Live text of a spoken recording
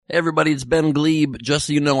Hey everybody, it's Ben Glebe. Just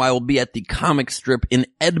so you know, I will be at the comic strip in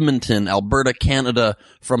Edmonton, Alberta, Canada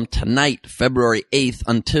from tonight, February 8th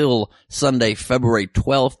until Sunday, February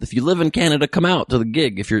 12th. If you live in Canada, come out to the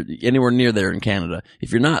gig if you're anywhere near there in Canada.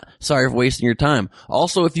 If you're not, sorry for wasting your time.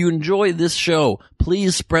 Also, if you enjoy this show,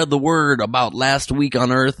 please spread the word about Last Week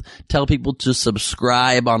on Earth. Tell people to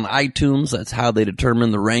subscribe on iTunes. That's how they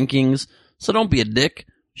determine the rankings. So don't be a dick.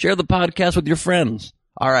 Share the podcast with your friends.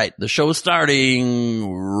 All right, the show's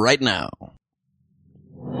starting right now.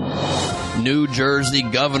 New Jersey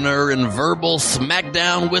governor in verbal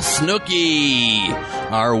smackdown with Snooki.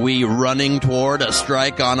 Are we running toward a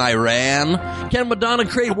strike on Iran? Can Madonna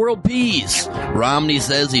create world peace? Romney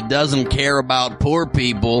says he doesn't care about poor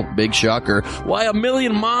people. Big shocker. Why 1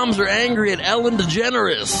 million moms are angry at Ellen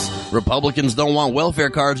DeGeneres. Republicans don't want welfare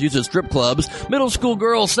cards used at strip clubs. Middle school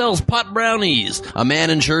girl sells pot brownies. A man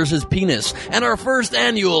insures his penis. And our first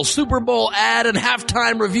annual Super Bowl ad and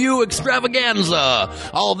halftime review extravaganza.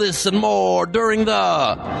 All this and more during the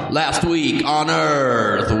Last Week on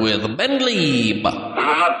Earth with Ben Glebe. We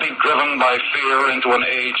will not be driven by fear into an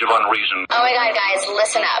age of unreason. Oh my God, guys,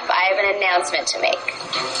 listen up. I have an announcement to make.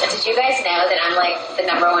 Did you guys know that I'm like the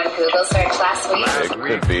 #1 Google search last week?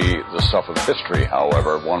 It could be the stuff of history,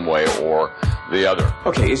 however, one way or the other.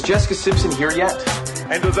 Okay, is Jessica Simpson here yet?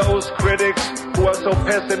 And to those critics who are so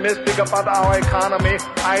pessimistic about our economy,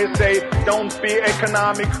 I say, don't be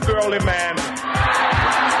economic girly man.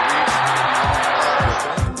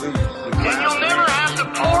 And you'll never have to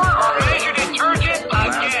pour or measure detergent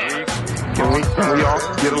again. Can we all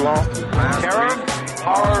get along? Terror,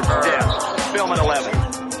 horror, death. Film at 11.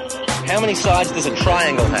 How many sides does a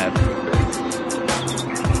triangle have?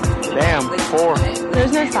 Damn, 4.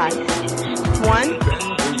 There's no sides. 1.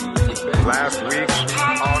 Last week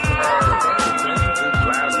on Earth.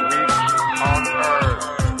 Last week on Earth.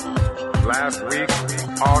 Last week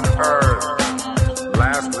on Earth.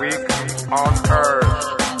 Last week on Earth.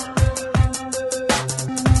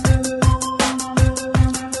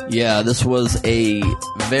 Yeah, this was a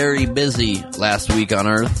very busy Last Week on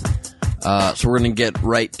Earth, so we're going to get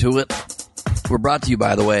right to it. We're brought to you,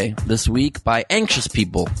 by the way, this week by Anxious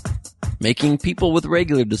People, making people with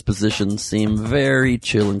regular dispositions seem very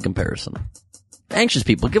chill in comparison. Anxious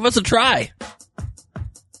People, give us a try.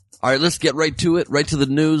 All right, let's get right to it, right to the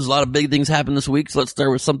news. A lot of big things happened this week, so let's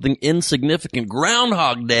start with something insignificant.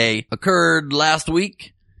 Groundhog Day occurred last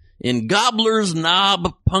week in Gobbler's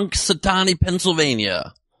Knob, Punxsutawney,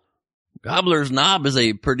 Pennsylvania. Gobbler's Knob is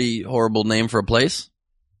a pretty horrible name for a place.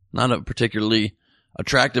 Not a particularly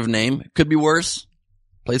attractive name. It could be worse.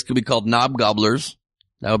 Place could be called Knob Gobblers.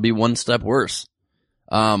 That would be one step worse.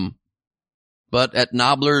 But at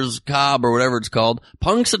Nobbler's Cobb or whatever it's called,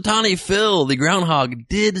 Punxsutawney Phil, the groundhog,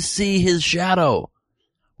 did see his shadow,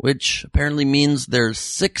 which apparently means there's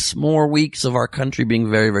 6 more weeks of our country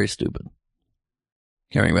being very, very stupid.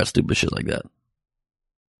 Caring about stupid shit like that.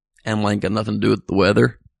 Animal ain't got nothing to do with the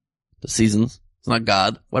weather, the seasons. It's not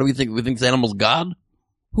God. Why do we think this animal's God?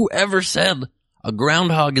 Whoever said a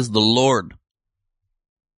groundhog is the Lord?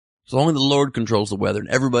 So only the Lord controls the weather, and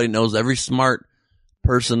everybody knows, every smart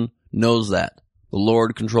person knows that. The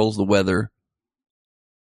Lord controls the weather.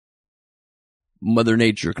 Mother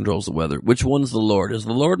Nature controls the weather. Which one's the Lord? Is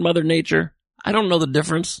the Lord Mother Nature? I don't know the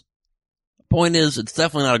difference. The point is, it's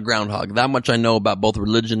definitely not a groundhog. That much I know about both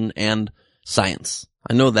religion and science.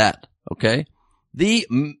 I know that, okay? The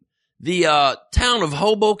town of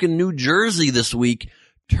Hoboken, New Jersey this week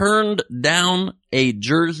turned down a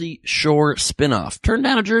Jersey Shore spinoff. Turned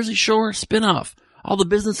down a Jersey Shore spinoff. All the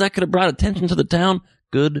business that could have brought attention to the town,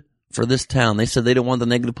 good for this town. They said they don't want the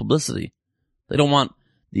negative publicity. They don't want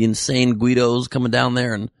the insane Guidos coming down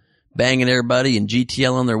there and banging everybody and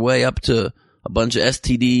GTL on their way up to a bunch of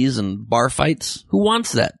STDs and bar fights. Who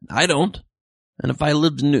wants that? I don't. And if I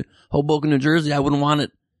lived in Hoboken, New Jersey, I wouldn't want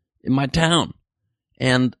it in my town.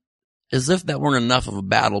 And as if that weren't enough of a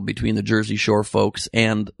battle between the Jersey Shore folks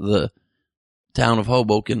and the town of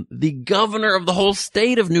Hoboken, the governor of the whole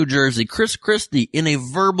state of New Jersey, Chris Christie, in a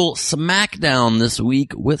verbal smackdown this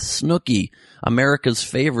week with Snooki, America's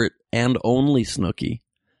favorite and only Snooki.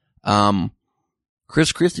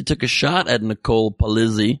 Chris Christie took a shot at Nicole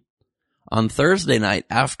Palizzi on Thursday night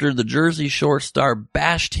after the Jersey Shore star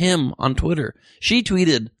bashed him on Twitter. She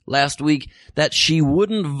tweeted last week that she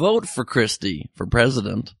wouldn't vote for Christie for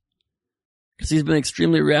president because he's been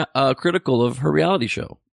extremely critical of her reality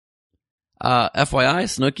show. FYI,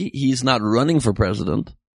 Snooki, he's not running for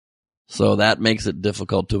president, so that makes it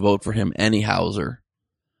difficult to vote for him anyhowser.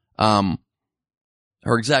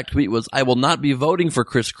 Her exact tweet was, "I will not be voting for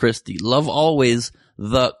Chris Christie. Love always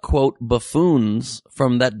the, quote, buffoons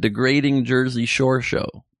from that degrading Jersey Shore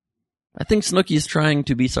show." I think Snooki is trying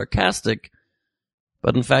to be sarcastic,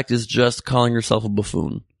 but in fact is just calling herself a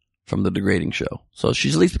buffoon from the degrading show. So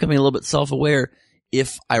she's at least becoming a little bit self-aware,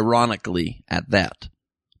 if ironically at that.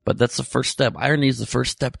 But that's the first step. Irony is the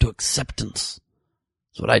first step to acceptance.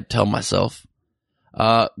 That's what I'd tell myself.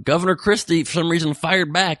 Governor Christie, for some reason,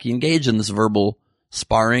 fired back. He engaged in this verbal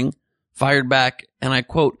sparring, fired back, and I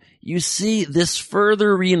quote, "You see, this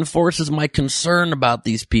further reinforces my concern about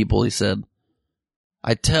these people," he said.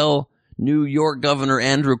 "I tell New York Governor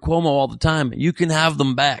Andrew Cuomo all the time, you can have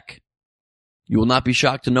them back. You will not be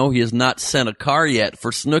shocked to know he has not sent a car yet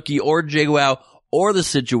for Snooki or JWoww or the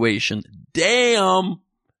situation." Damn.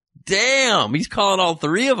 He's calling all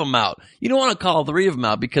three of them out. You don't want to call all three of them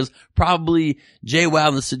out because probably JWoww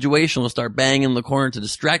in the situation will start banging in the corner to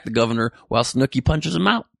distract the governor while Snooki punches him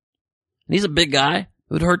out. And he's a big guy. It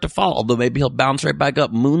would hurt to fall, although maybe he'll bounce right back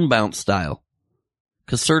up moon bounce style.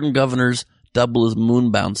 Because certain governors double as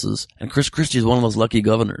moon bounces, and Chris Christie is one of those lucky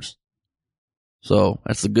governors. So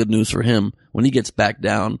that's the good news for him. When he gets back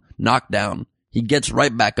down, knocked down, he gets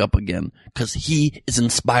right back up again because he is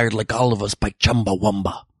inspired like all of us by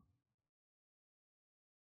Chumbawamba.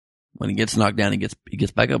 When he gets knocked down, he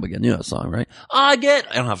gets back up again. You know that song, right? I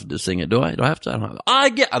don't have to sing it, do I? Do I have to?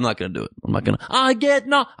 I'm not going to do it. I'm not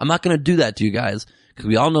going to do that to you guys because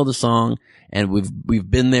we all know the song and we've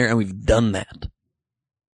been there and we've done that.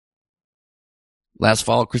 Last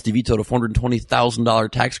fall, Christie vetoed a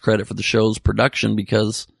 $420,000 tax credit for the show's production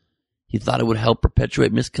because he thought it would help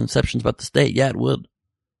perpetuate misconceptions about the state. Yeah, it would.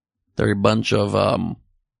 They're a bunch of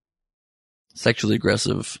sexually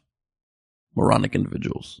aggressive, moronic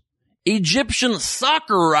individuals. Egyptian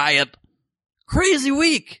soccer riot. Crazy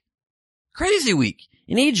week.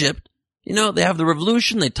 In Egypt, they have the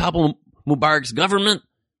revolution. They topple Mubarak's government.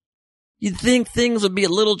 You'd think things would be a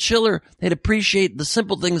little chiller. They'd appreciate the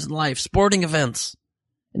simple things in life, sporting events.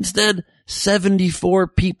 Instead, 74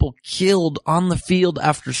 people killed on the field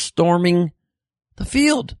after storming the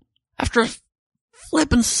field. After a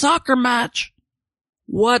flippin' soccer match.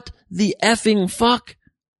 What the effing fuck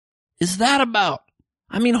is that about?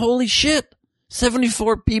 I mean, holy shit.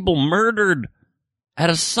 74 people murdered at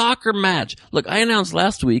a soccer match. Look, I announced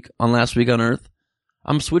last week on Earth,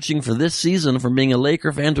 I'm switching for this season from being a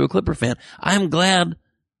Laker fan to a Clipper fan. I'm glad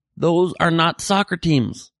those are not soccer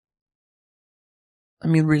teams. I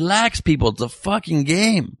mean, relax, people. It's a fucking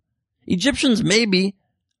game. Egyptians maybe,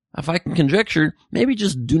 if I can conjecture, maybe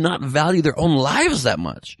just do not value their own lives that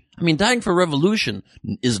much. I mean, dying for a revolution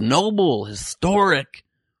is noble, historic,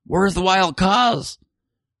 worthwhile cause.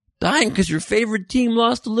 Dying because your favorite team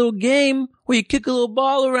lost a little game where you kick a little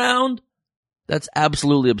ball around, that's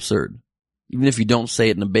absolutely absurd. Even if you don't say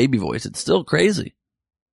it in a baby voice, it's still crazy.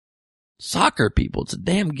 Soccer, people, it's a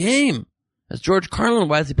damn game. As George Carlin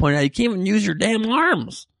wisely pointed out, you can't even use your damn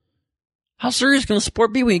arms. How serious can a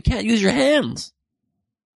sport be when you can't use your hands?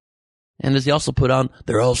 And as he also put on,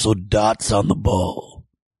 there are also dots on the ball.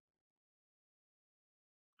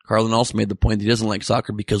 Carlin also made the point that he doesn't like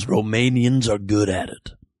soccer because Romanians are good at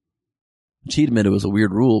it. Which he admitted was a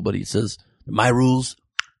weird rule, but he says, my rules,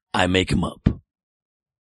 I make them up.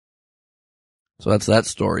 So that's that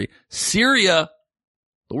story. Syria,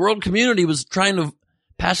 the world community was trying to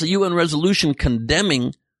pass a UN resolution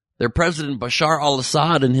condemning their president Bashar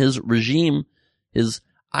al-Assad and his regime, his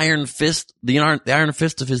iron fist, the iron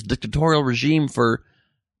fist of his dictatorial regime for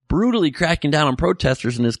brutally cracking down on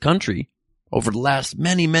protesters in his country over the last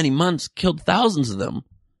many, many months, killed thousands of them.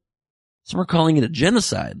 Some are calling it a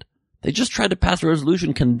genocide. They just tried to pass a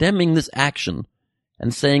resolution condemning this action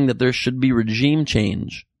and saying that there should be regime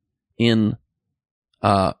change in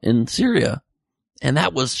Syria. And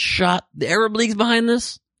that was shot. The Arab League's behind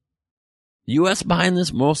this. The U.S. behind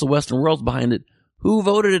this. Most of the Western world's behind it. Who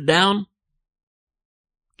voted it down?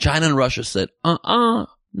 China and Russia said, no,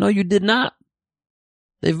 you did not.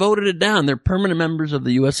 They voted it down. They're permanent members of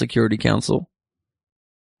the U.S. Security Council.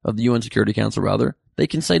 Of the UN Security Council, rather. They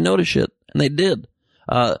can say no to shit. And they did.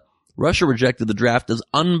 Russia rejected the draft as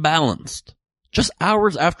unbalanced. Just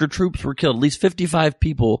hours after troops were killed, at least 55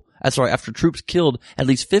 people, after troops killed at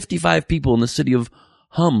least 55 people in the city of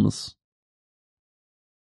Homs.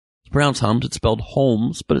 It's pronounced Homs. It's spelled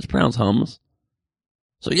Holmes, but it's pronounced Homs.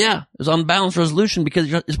 So yeah, it was an unbalanced resolution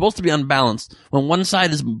because it's supposed to be unbalanced. When one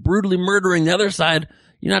side is brutally murdering the other side,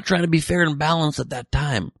 you're not trying to be fair and balanced at that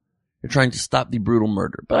time. You're trying to stop the brutal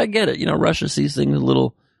murder. But I get it. Russia sees things a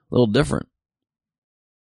little different.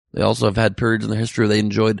 They also have had periods in their history where they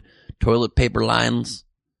enjoyed toilet paper lines.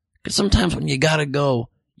 Because sometimes when you gotta go,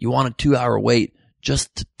 you want a 2-hour wait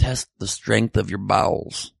just to test the strength of your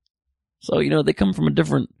bowels. So, they come from a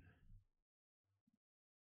different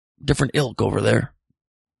ilk over there.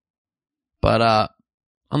 But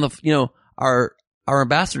on the our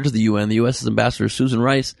ambassador to the UN, the U.S.'s ambassador Susan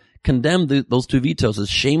Rice, condemned those two vetoes as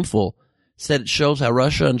shameful. Said it shows how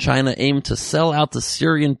Russia and China aim to sell out the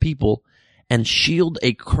Syrian people and shield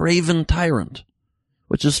a craven tyrant,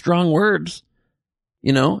 which is strong words.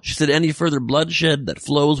 She said any further bloodshed that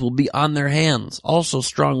flows will be on their hands. Also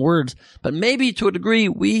strong words. But maybe to a degree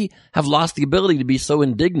we have lost the ability to be so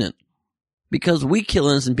indignant because we kill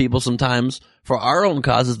innocent people sometimes for our own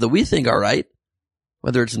causes that we think are right,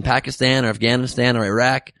 whether it's in Pakistan or Afghanistan or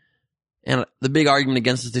Iraq. And the big argument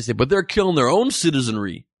against this, they say, but they're killing their own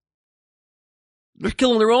citizenry. They're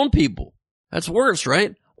killing their own people. That's worse,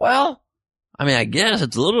 right? Well, I guess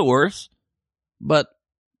it's a little worse, but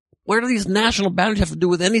where do these national boundaries have to do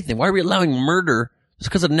with anything? Why are we allowing murder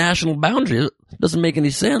just because of national boundaries? It doesn't make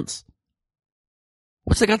any sense.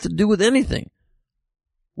 What's that got to do with anything?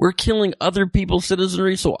 We're killing other people's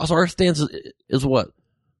citizenry, so our stance is what?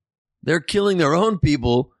 They're killing their own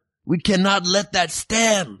people. We cannot let that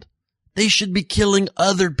stand. They should be killing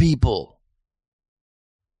other people.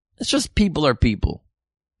 It's just people are people.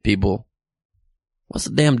 People. What's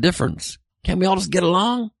the damn difference? Can't we all just get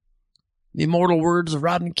along? The immortal words of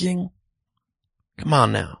Rodney King? Come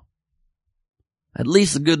on now. At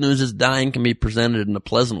least the good news is dying can be presented in a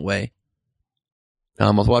pleasant way. I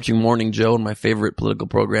was watching Morning Joe, one of my favorite political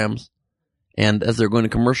programs, and as they're going to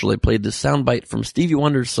commercial, they played this soundbite from Stevie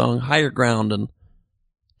Wonder's song Higher Ground, and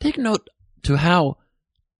take note to how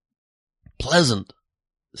pleasant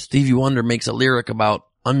Stevie Wonder makes a lyric about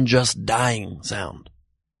unjust dying sound.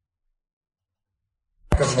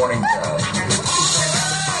 Good morning,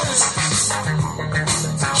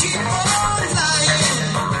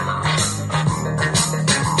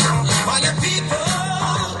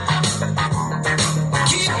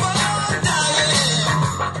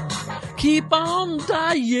 Keep on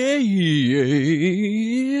dying.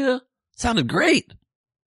 Sounded great.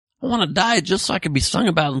 I want to die just so I can be sung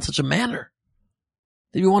about in such a manner.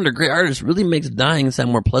 Stevie Wonder, great artist, really makes dying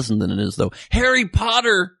sound more pleasant than it is, though. Harry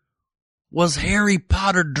Potter was Harry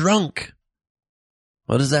Potter drunk.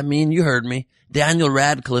 What does that mean? You heard me. Daniel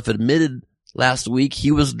Radcliffe admitted last week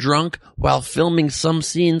he was drunk while filming some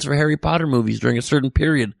scenes for Harry Potter movies during a certain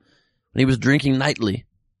period when he was drinking nightly.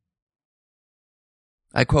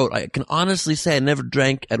 I quote, I can honestly say I never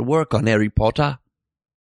drank at work on Harry Potter.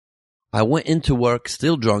 I went into work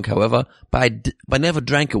still drunk, however, but I never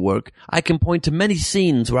drank at work. I can point to many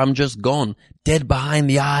scenes where I'm just gone, dead behind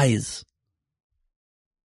the eyes.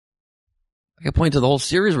 I can point to the whole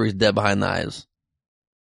series where he's dead behind the eyes.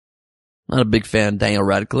 Not a big fan of Daniel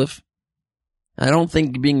Radcliffe. I don't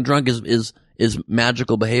think being drunk is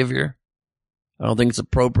magical behavior. I don't think it's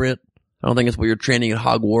appropriate. I don't think it's what you're training at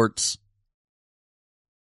Hogwarts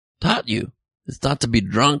taught you. It's not to be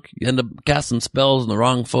drunk. You end up casting spells on the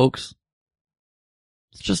wrong folks.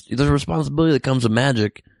 It's just, there's a responsibility that comes with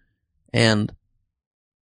magic. And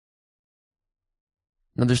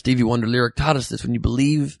another Stevie Wonder lyric taught us this. When you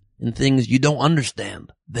believe in things you don't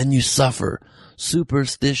understand, then you suffer.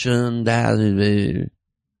 Superstition. You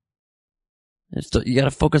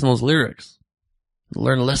gotta focus on those lyrics.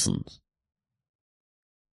 Learn lessons.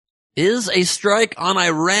 Is a strike on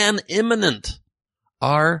Iran imminent?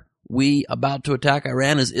 Are we about to attack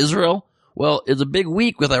Iran as Israel? Well, it's a big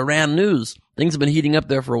week with Iran news. Things have been heating up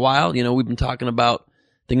there for a while. You know, we've been talking about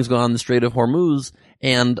things going on in the Strait of Hormuz,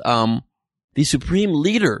 and the supreme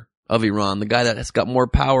leader of Iran, the guy that has got more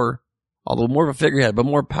power, although more of a figurehead, but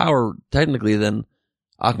more power technically than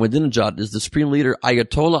Ahmadinejad, is the supreme leader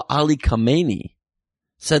Ayatollah Ali Khamenei,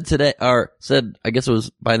 said, I guess it was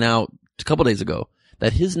by now, a couple days ago,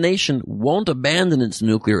 that his nation won't abandon its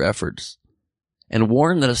nuclear efforts, and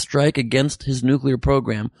warned that a strike against his nuclear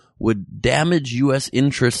program would damage U.S.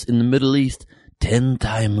 interests in the Middle East 10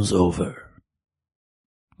 times over.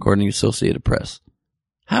 According to Associated Press.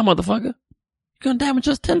 How, motherfucker? You gonna damage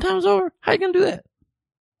us 10 times over? How you gonna do that?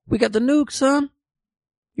 We got the nukes, son.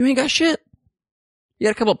 You ain't got shit. You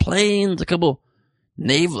got a couple planes, a couple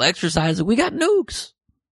naval exercises. We got nukes.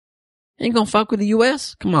 Ain't gonna fuck with the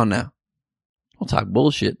U.S.? Come on now. Don't talk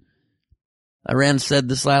bullshit. Iran said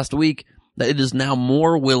this last week that it is now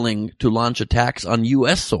more willing to launch attacks on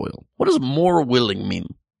U.S. soil. What does more willing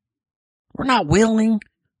mean? We're not willing,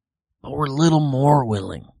 but we're a little more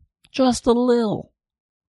willing. Just a little.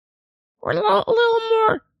 We're a little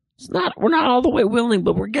more. We're not all the way willing,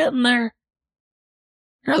 but we're getting there.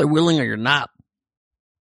 You're either willing or you're not.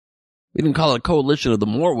 We didn't call it a coalition of the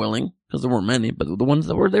more willing, because there weren't many, but the ones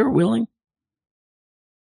that were, they were willing.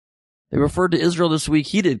 They referred to Israel this week,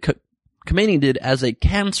 Khamenei did, as a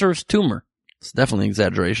cancerous tumor. It's definitely an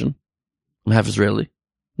exaggeration. I'm half Israeli.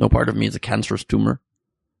 No part of me is a cancerous tumor.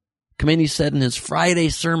 Khomeini said in his Friday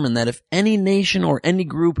sermon that if any nation or any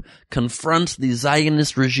group confronts the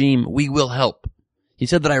Zionist regime, we will help. He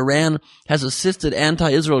said that Iran has assisted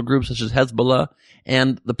anti-Israel groups such as Hezbollah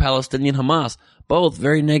and the Palestinian Hamas, both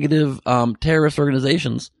very negative terrorist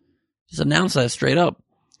organizations. Just announced that straight up.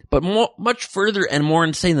 But much further and more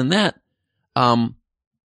insane than that,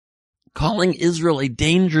 calling Israel a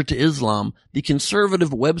danger to Islam, the conservative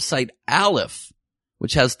website Aleph,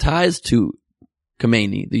 which has ties to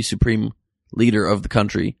Khomeini, the supreme leader of the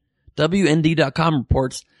country, WND.com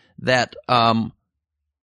reports that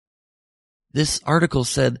this article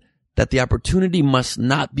said that the opportunity must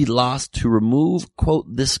not be lost to remove, quote,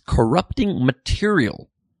 this corrupting material.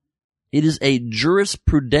 It is a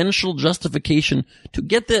jurisprudential justification to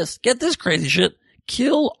get this crazy shit,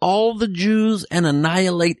 kill all the Jews and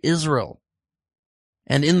annihilate Israel.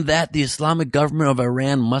 And in that, the Islamic government of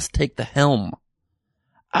Iran must take the helm.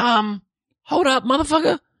 Hold up,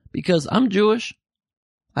 motherfucker, because I'm Jewish.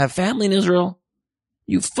 I have family in Israel.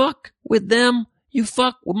 You fuck with them, you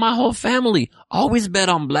fuck with my whole family. Always bet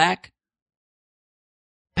on black.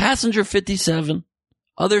 Passenger 57.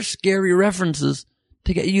 Other scary references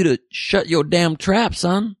to get you to shut your damn trap,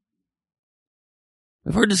 son.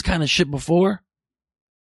 We've heard this kind of shit before.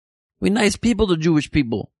 We nice people to Jewish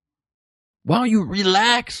people. Why don't you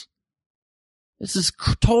relax? This is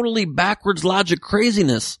totally backwards logic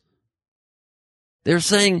craziness. They're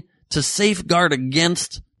saying to safeguard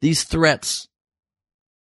against these threats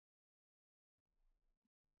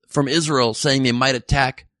from Israel, saying they might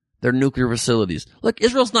attack their nuclear facilities. Look,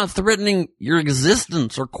 Israel's not threatening your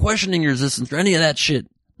existence or questioning your existence or any of that shit.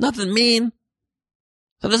 Nothing mean.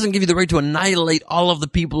 That doesn't give you the right to annihilate all of the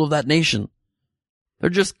people of that nation.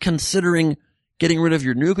 They're just considering getting rid of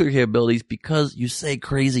your nuclear capabilities because you say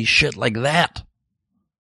crazy shit like that.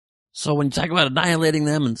 So when you talk about annihilating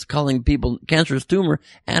them and calling people cancerous tumor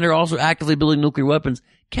and are also actively building nuclear weapons,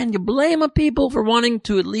 can you blame a people for wanting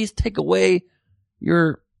to at least take away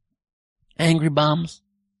your angry bombs?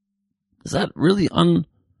 Is that really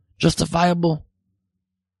unjustifiable?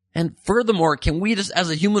 And furthermore, can we just as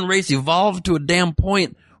a human race evolve to a damn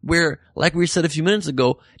point where, like we said a few minutes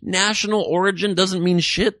ago, national origin doesn't mean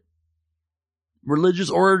shit? Religious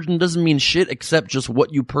origin doesn't mean shit except just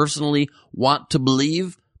what you personally want to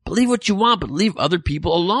believe? Believe what you want, but leave other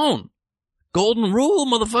people alone. Golden rule,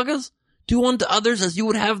 motherfuckers. Do unto others as you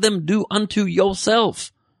would have them do unto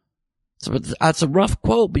yourself. So that's a rough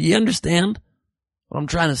quote, but you understand what I'm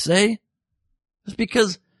trying to say? Just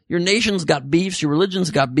because your nation's got beefs, your religion's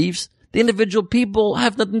got beefs, the individual people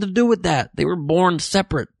have nothing to do with that. They were born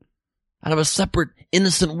separate, out of a separate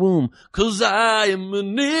innocent womb. 'Cause I am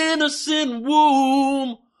an innocent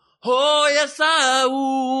womb. Oh, yes,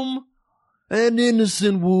 I am. An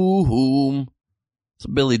innocent womb. It's a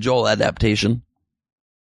Billy Joel adaptation.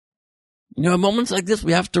 You know, at moments like this,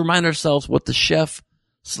 we have to remind ourselves what the chef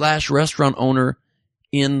 / restaurant owner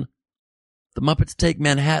in the Muppets Take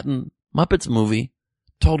Manhattan Muppets movie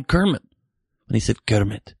told Kermit when he said,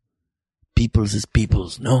 Kermit, peoples is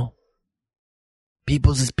peoples, no?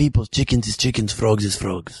 Peoples is peoples, chickens is chickens, frogs is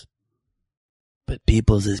frogs. But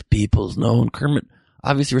peoples is peoples, no? And Kermit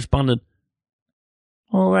obviously responded,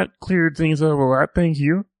 oh, that cleared things up a lot. Thank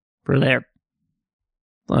you for that.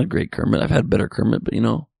 Not a great Kermit. I've had better Kermit, but you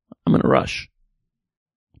know, I'm in a rush.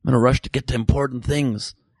 I'm in a rush to get to important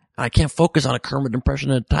things. I can't focus on a Kermit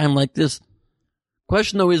impression at a time like this.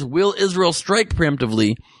 Question though is, will Israel strike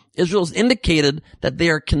preemptively? Israel's indicated that they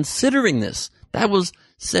are considering this. That was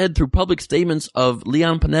said through public statements of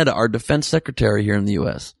Leon Panetta, our defense secretary here in the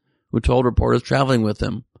U.S., who told reporters traveling with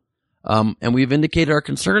him. And we've indicated our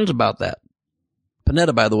concerns about that.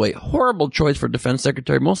 Panetta, by the way, horrible choice for defense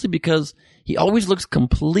secretary, mostly because he always looks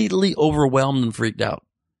completely overwhelmed and freaked out.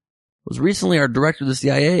 Was recently our director of the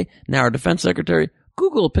CIA, now our defense secretary.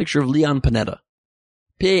 Google a picture of Leon Panetta.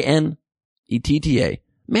 Panetta.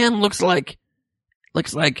 Man looks like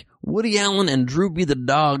Woody Allen and Droopy the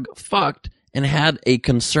dog fucked and had a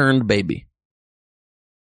concerned baby.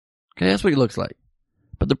 Okay, that's what he looks like.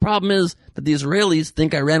 But the problem is that the Israelis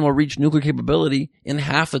think Iran will reach nuclear capability in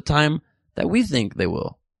half the time that we think they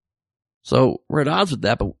will. So we're at odds with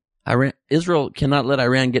that, but Israel cannot let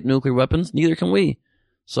Iran get nuclear weapons, neither can we.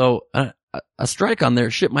 So a strike on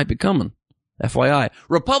their shit might be coming. FYI.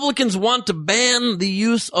 Republicans want to ban the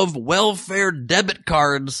use of welfare debit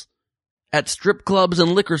cards at strip clubs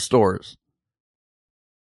and liquor stores.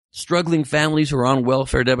 Struggling families who are on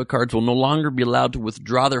welfare debit cards will no longer be allowed to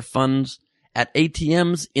withdraw their funds at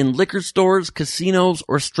ATMs in liquor stores, casinos,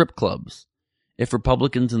 or strip clubs if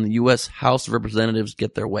Republicans in the U.S. House of Representatives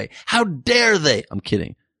get their way. How dare they? I'm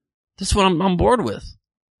kidding. This is what I'm on board with.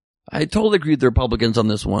 I totally agree with the Republicans on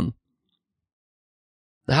this one.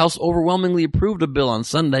 The House overwhelmingly approved a bill on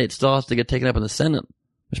Sunday. It still has to get taken up in the Senate,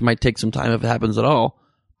 which might take some time if it happens at all.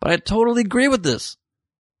 But I totally agree with this.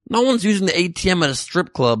 No one's using the ATM at a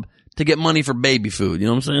strip club to get money for baby food. You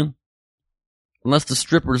know what I'm saying? Unless the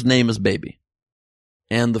stripper's name is Baby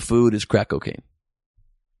and the food is crack cocaine.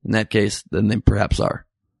 In that case, then they perhaps are.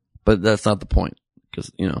 But that's not the point, because,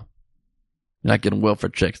 you know, you're not getting welfare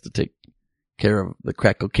checks to take care of the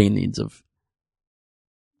crack cocaine needs of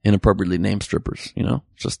inappropriately named strippers, you know?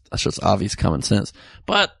 That's just obvious common sense.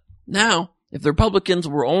 But now, if the Republicans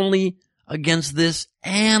were only against this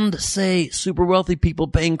and, say, super wealthy people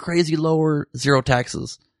paying crazy lower zero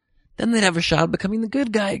taxes, then they'd have a shot at becoming the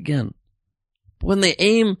good guy again. But when they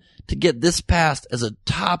aim to get this passed as a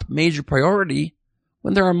top major priority,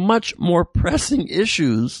 when there are much more pressing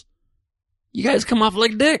issues, you guys come off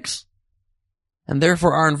like dicks. And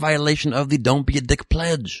therefore are in violation of the Don't Be a Dick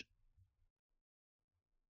pledge.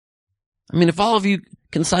 I mean, if all of you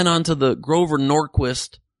can sign on to the Grover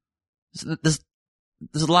Norquist, this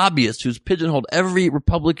lobbyist who's pigeonholed every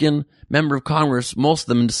Republican member of Congress, most of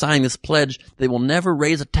them, into signing this pledge, they will never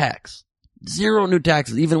raise a tax. 0 new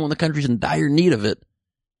taxes, even when the country's in dire need of it.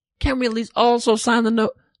 Can't we at least also sign the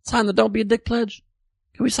Don't Be a Dick pledge?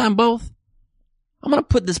 Can we sign both? I'm going to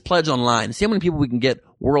put this pledge online and see how many people we can get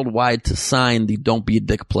worldwide to sign the Don't Be a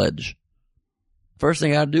Dick pledge. First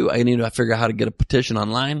thing I got to do, I need to figure out how to get a petition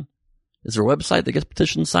online. Is there a website that gets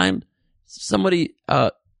petitions signed? Somebody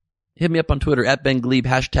hit me up on Twitter, @BenGleeb,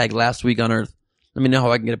 #LastWeekOnEarth. Let me know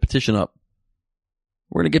how I can get a petition up.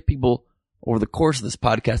 We're going to get people over the course of this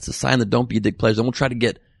podcast to sign the Don't Be a Dick pledge. Then we'll try to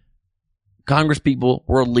get Congress people,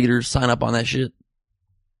 world leaders, sign up on that shit.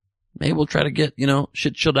 Maybe we'll try to get, you know,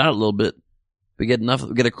 shit chilled out a little bit. We get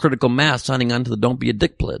a critical mass signing on to the Don't Be a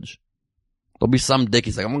Dick pledge. There'll be some dick,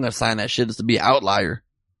 he's like, I'm going to sign that shit just to be an outlier.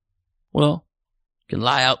 Well, you can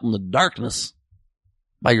lie out in the darkness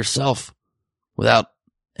by yourself without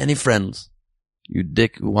any friends. You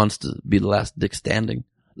dick who wants to be the last dick standing.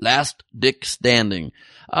 Last dick standing.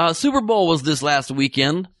 Super Bowl was this last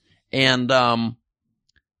weekend, and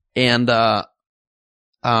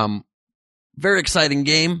very exciting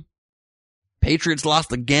game. Patriots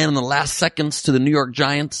lost again in the last seconds to the New York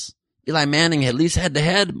Giants. Eli Manning, at least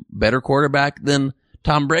head-to-head, better quarterback than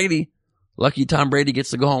Tom Brady. Lucky Tom Brady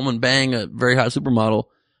gets to go home and bang a very hot supermodel.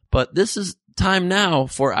 But this is time now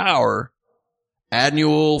for our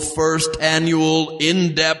first annual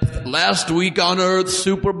in-depth Last Week on Earth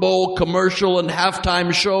Super Bowl commercial and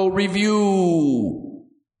halftime show review.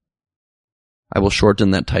 I will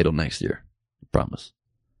shorten that title next year. I promise.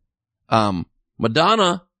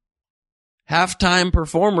 Madonna, halftime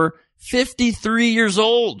performer, 53 years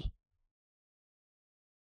old.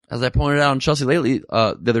 As I pointed out on Chelsea Lately the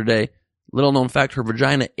other day, little known fact, her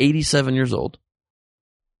vagina, 87 years old.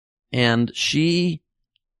 And she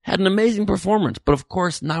had an amazing performance, but of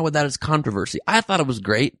course not without its controversy. I thought it was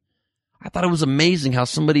great. I thought it was amazing how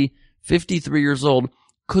somebody 53 years old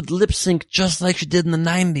could lip sync just like she did in the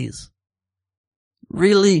 90s.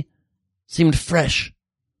 Really seemed fresh.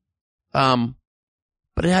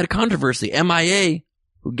 But it had controversy. MIA,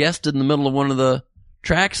 who guested in the middle of one of the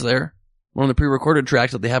tracks there, one of the pre-recorded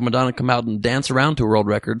tracks that they have Madonna come out and dance around to world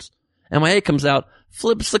records, MIA comes out,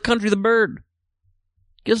 flips the country the bird,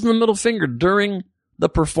 gives them the middle finger during the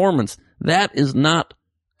performance. That is not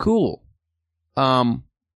cool.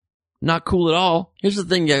 Not cool at all. Here's the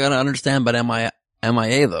thing you gotta understand about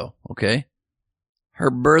MIA though, okay?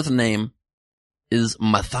 Her birth name is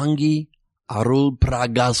Mathangi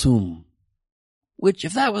Arulpragasum. Which,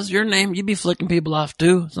 if that was your name, you'd be flicking people off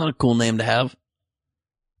too. It's not a cool name to have.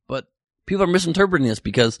 But people are misinterpreting this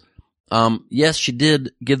because, yes, she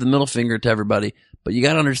did give the middle finger to everybody, but you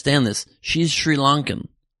gotta understand this. She's Sri Lankan.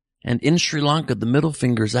 And in Sri Lanka, the middle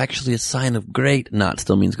finger is actually a sign of great. No, it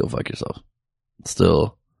still means go fuck yourself. It's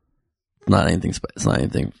still not anything, it's not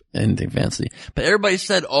anything fancy. But everybody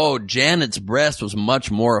said, oh, Janet's breast was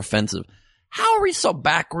much more offensive. How are we so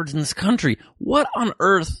backwards in this country? What on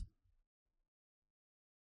earth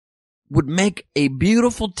would make a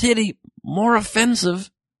beautiful titty more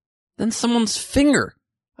offensive than someone's finger?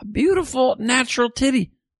 A beautiful, natural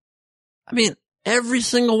titty. I mean, every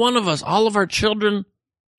single one of us, all of our children,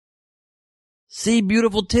 see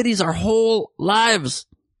beautiful titties our whole lives.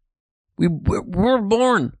 We were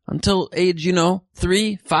born until age,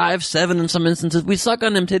 3, 5, 7 in some instances. We suck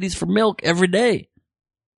on them titties for milk every day.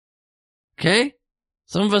 Okay?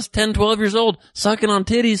 Some of us 10, 12 years old sucking on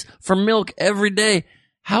titties for milk every day.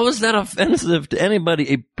 How is that offensive to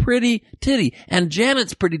anybody? A pretty titty. And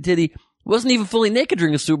Janet's pretty titty wasn't even fully naked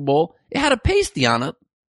during the Super Bowl. It had a pasty on it.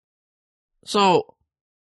 So,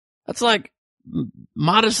 that's like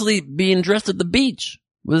modestly being dressed at the beach.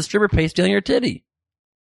 with a stripper pasty on your titty.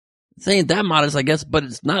 It ain't that modest, I guess, but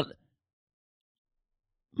it's not.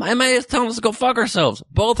 My MA is telling us to go fuck ourselves.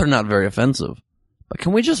 Both are not very offensive. But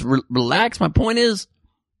can we just relax? My point is,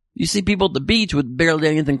 you see people at the beach with barely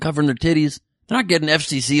anything covering their titties. They're not getting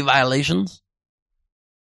FCC violations.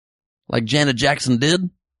 Like Janet Jackson did.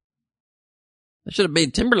 They should have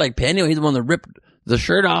made Timberlake pay. Anyway, he's the one that ripped the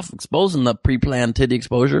shirt off, exposing the pre-planned titty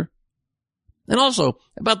exposure. And also,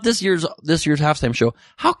 about this year's halftime show,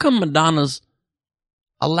 how come Madonna's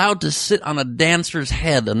allowed to sit on a dancer's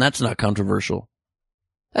head and that's not controversial?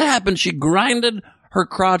 That happened. She grinded her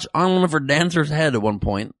crotch on one of her dancer's head at one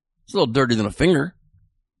point. It's a little dirtier than a finger.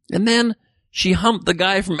 And then she humped the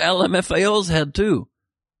guy from LMFAO's head too.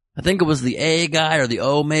 I think it was the A guy or the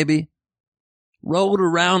O maybe. Rolled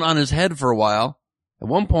around on his head for a while. At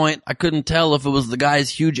one point, I couldn't tell if it was the guy's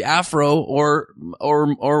huge afro or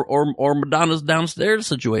Madonna's downstairs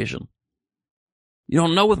situation. You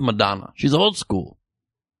don't know with Madonna. She's old school.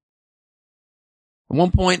 At one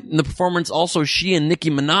point in the performance, also she and Nicki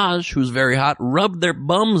Minaj, who's very hot, rubbed their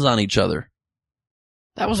bums on each other.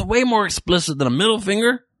 That was way more explicit than a middle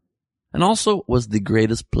finger, and also was the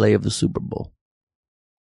greatest play of the Super Bowl.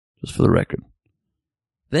 Just for the record.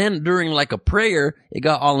 Then, during like a prayer, it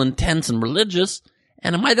got all intense and religious,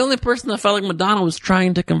 and am I the only person that felt like Madonna was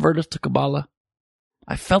trying to convert us to Kabbalah?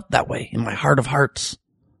 I felt that way in my heart of hearts.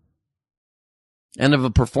 End of a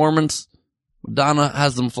performance, Madonna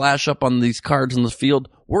has them flash up on these cards in the field,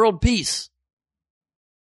 world peace.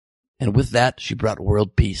 And with that, she brought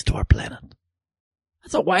world peace to our planet.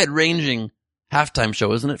 That's a wide-ranging halftime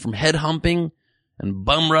show, isn't it? From head humping and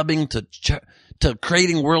bum rubbing to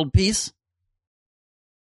creating world peace.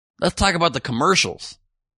 Let's talk about the commercials.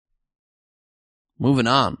 Moving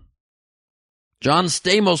on. John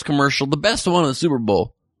Stamos commercial, the best one of the Super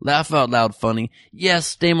Bowl. Laugh out loud funny.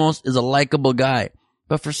 Yes, Stamos is a likable guy.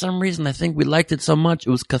 But for some reason, I think we liked it so much, it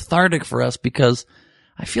was cathartic for us because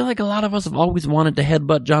I feel like a lot of us have always wanted to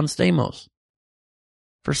headbutt John Stamos.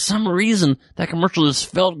 For some reason, that commercial just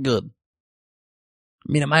felt good.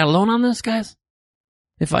 I mean, am I alone on this, guys?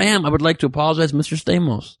 If I am, I would like to apologize, Mr.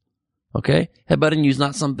 Stamos. Okay? Headbutting you is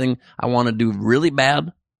not something I want to do really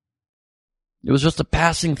bad. It was just a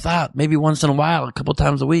passing thought, maybe once in a while, a couple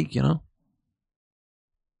times a week, you know?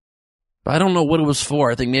 But I don't know what it was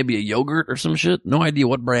for. I think maybe a yogurt or some shit. No idea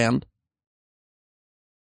what brand.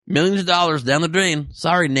 Millions of dollars down the drain.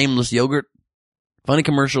 Sorry, nameless yogurt. Funny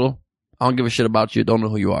commercial. I don't give a shit about you. Don't know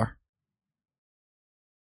who you are.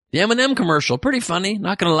 The M&M commercial. Pretty funny.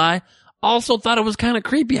 Not gonna lie. Also thought it was kind of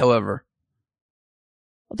creepy, however.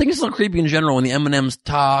 I think it's a little creepy in general when the M&Ms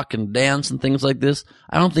talk and dance and things like this.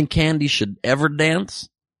 I don't think Candy should ever dance.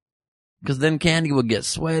 Because then Candy will get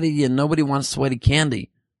sweaty and nobody wants sweaty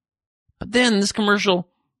Candy. But then this commercial,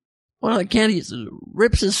 one of the Candy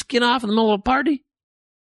rips his skin off in the middle of a party.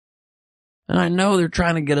 And I know they're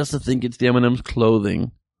trying to get us to think it's the M&M's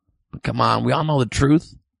clothing. But come on, we all know the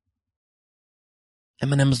truth.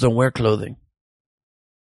 M&M's don't wear clothing.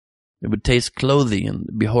 It would taste clothy and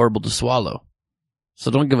be horrible to swallow.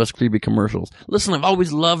 So don't give us creepy commercials. Listen, I've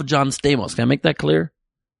always loved John Stamos. Can I make that clear?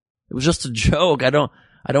 It was just a joke. I don't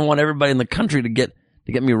want everybody in the country to get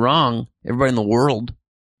me wrong. Everybody in the world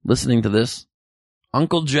listening to this.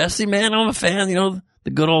 Uncle Jesse, man, I'm a fan. You know, the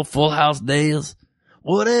good old Full House days.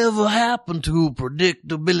 Whatever happened to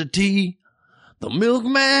predictability? The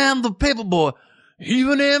milkman, the paperboy,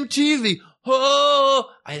 even MTV. Oh,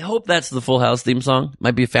 I hope that's the Full House theme song.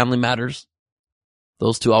 Might be Family Matters.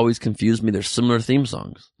 Those two always confuse me. They're similar theme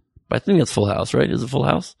songs. But I think that's Full House, right? Is it Full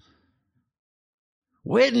House?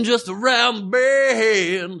 Waiting just around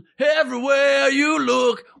the bend. Everywhere you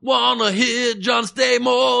look. Wanna hit John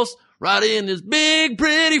Stamos right in his big,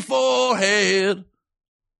 pretty forehead.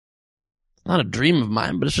 It's not a dream of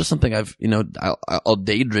mine, but it's just something I'll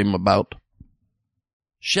daydream about.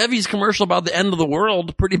 Chevy's commercial about the end of the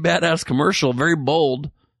world. Pretty badass commercial. Very bold.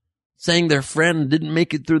 Saying their friend didn't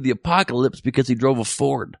make it through the apocalypse because he drove a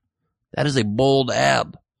Ford. That is a bold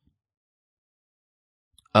ad.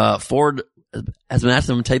 Ford has been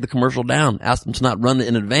asking them to take the commercial down, asked them to not run it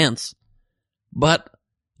in advance. But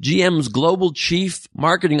GM's global chief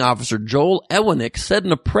marketing officer, Joel Ewenick, said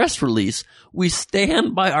in a press release, "We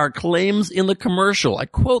stand by our claims in the commercial." I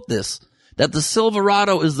quote this, that the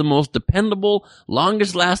Silverado is the most dependable,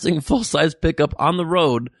 longest lasting full-size pickup on the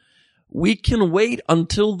road. We can wait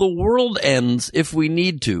until the world ends if we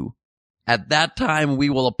need to. At that time, we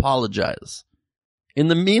will apologize. In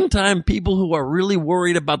the meantime, people who are really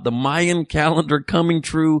worried about the Mayan calendar coming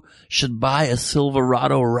true should buy a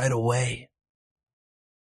Silverado right away.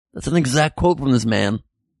 That's an exact quote from this man.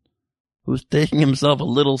 who's taking himself a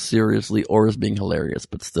little seriously or is being hilarious,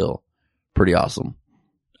 but still pretty awesome.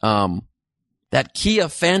 That Kia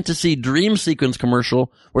Fantasy Dream Sequence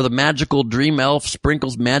commercial where the magical dream elf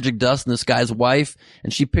sprinkles magic dust in this guy's wife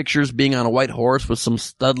and she pictures being on a white horse with some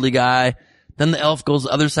studly guy. Then the elf goes to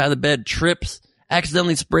the other side of the bed, trips,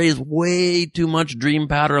 accidentally sprays way too much dream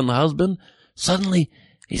powder on the husband. Suddenly,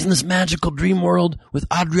 he's in this magical dream world with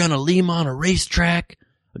Adriana Lima on a racetrack,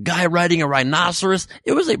 a guy riding a rhinoceros.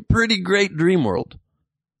 It was a pretty great dream world.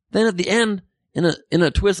 Then at the end, in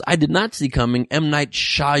a twist I did not see coming, M. Night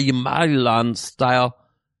Shyamalan style,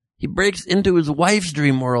 he breaks into his wife's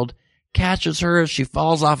dream world, catches her as she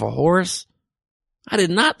falls off a horse. I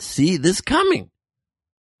did not see this coming.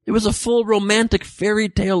 It was a full romantic fairy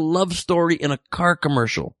tale love story in a car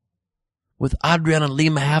commercial with Adriana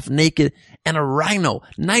Lima half naked and a rhino.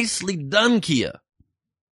 Nicely done, Kia.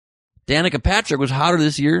 Danica Patrick was hotter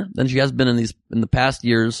this year than she has been in the past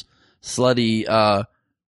years' slutty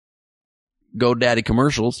GoDaddy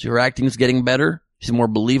commercials. Her acting is getting better. She's more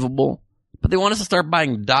believable. But they want us to start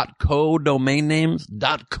buying .co domain names.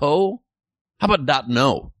 .co? How about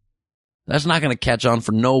 .no? That's not going to catch on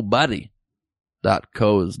for nobody.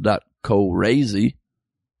 .co is .co-razy.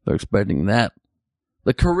 They're expecting that.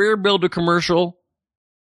 The Career Builder commercial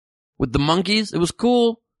with the monkeys, it was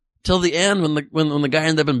cool till the end when the guy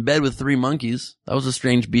ended up in bed with 3 monkeys. That was a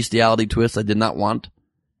strange bestiality twist I did not want.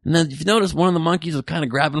 And then if you notice, one of the monkeys was kind of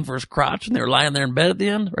grabbing for his crotch and they were lying there in bed at the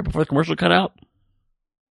end, right before the commercial cut out.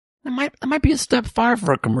 That might be a step far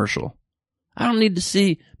for a commercial. I don't need to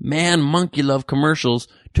see man-monkey love commercials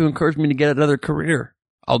to encourage me to get another career.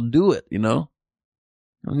 I'll do it, you know?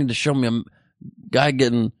 I don't need to show me a guy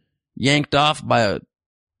getting yanked off by a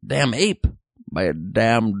damn ape. By a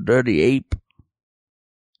damn dirty ape.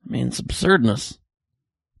 I mean, it's absurdness.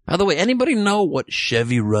 By the way, anybody know what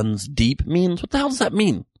Chevy runs deep means? What the hell does that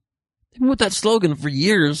mean? They've been with that slogan for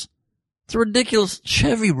years. It's ridiculous.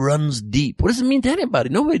 Chevy runs deep. What does it mean to anybody?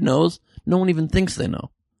 Nobody knows. No one even thinks they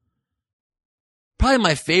know. Probably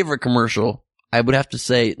my favorite commercial, I would have to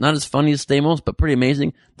say, not as funny as Stamos, but pretty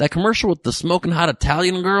amazing. That commercial with the smoking hot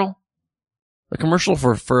Italian girl. The commercial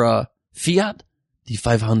for Fiat. The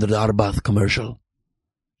 500 Arbath commercial.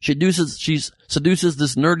 She seduces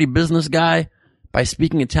this nerdy business guy by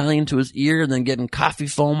speaking Italian to his ear and then getting coffee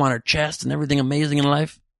foam on her chest and everything amazing in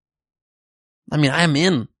life. I mean, I am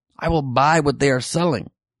in. I will buy what they are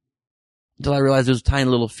selling. Until I realize there's a tiny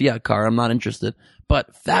little Fiat car. I'm not interested.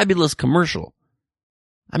 But fabulous commercial.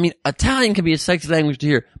 I mean, Italian can be a sexy language to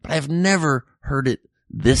hear, but I've never heard it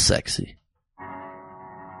this sexy.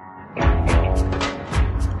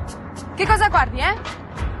 Che cosa guardi, eh?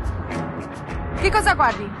 Che cosa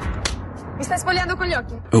guardi? Mi stai spogliando con gli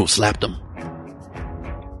occhi? Oh, slapped him.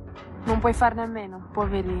 Non puoi farne a meno,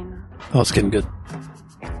 poverino. Oh, it's getting good.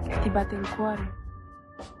 Ti batte il cuore.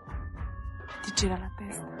 Ti gira la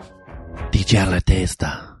testa. Ti gira la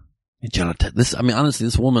testa. Ti gira la testa. This, I mean, honestly,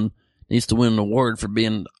 this woman needs to win an award for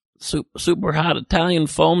being super hot Italian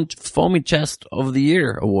foamy chest of the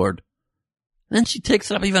year award. And then she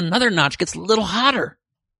takes it up even another notch, gets a little hotter.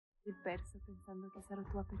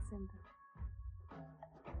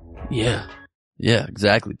 Yeah,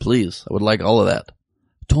 exactly. Please, I would like all of that.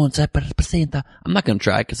 I'm not going to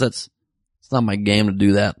try because it's not my game to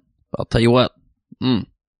do that. I'll tell you what, I'm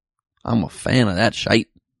a fan of that shite.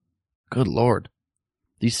 Good Lord.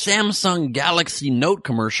 The Samsung Galaxy Note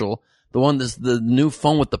commercial, the one that's the new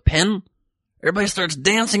phone with the pen, everybody starts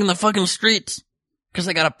dancing in the fucking streets because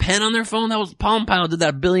they got a pen on their phone. That was Palm Pilot did that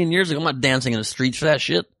a billion years ago. I'm not dancing in the streets for that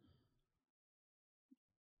shit.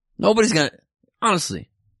 Nobody's gonna, honestly.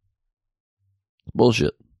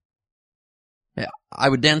 Bullshit. Yeah, I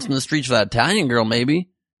would dance in the streets for that Italian girl, maybe.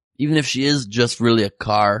 Even if she is just really a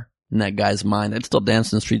car in that guy's mind. I'd still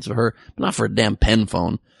dance in the streets for her, but not for a damn pen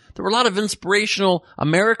phone. There were a lot of inspirational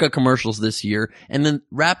America commercials this year, and then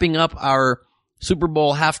wrapping up our Super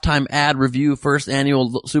Bowl halftime ad review, first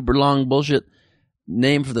annual super long bullshit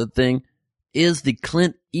name for the thing, is the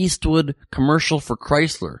Clint Eastwood commercial for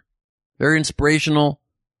Chrysler. Very inspirational.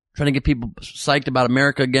 Trying to get people psyched about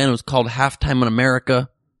America again. It was called Halftime in America.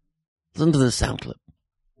 Listen to this sound clip.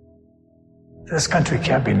 This country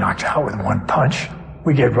can't be knocked out with one punch.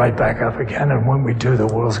 We get right back up again, and when we do, the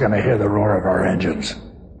world's going to hear the roar of our engines.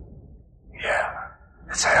 Yeah,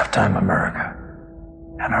 it's Halftime America.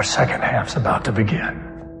 And our second half's about to begin.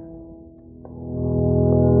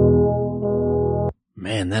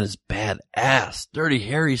 Man, that is badass. Dirty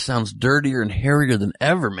Harry sounds dirtier and hairier than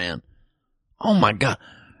ever, man. Oh my God.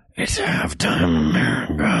 It's Halftime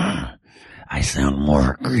America. I sound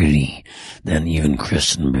more gritty than even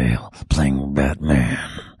Christian Bale playing Batman.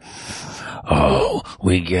 Oh,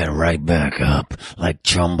 we get right back up like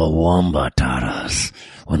Chumbawamba taught us.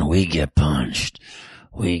 When we get punched,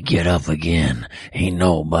 we get up again. Ain't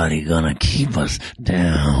nobody gonna keep us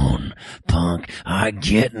down. Punk, I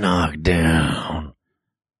get knocked down.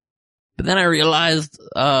 But then I realized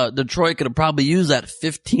Detroit could have probably used that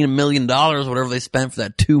 $15 million, whatever they spent for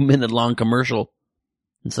that 2-minute long commercial,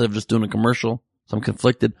 instead of just doing a commercial. So I'm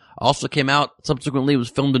conflicted. Also came out subsequently, it was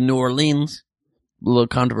filmed in New Orleans. A little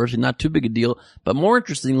controversy, not too big a deal. But more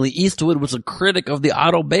interestingly, Eastwood was a critic of the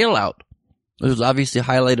auto bailout, which was obviously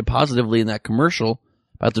highlighted positively in that commercial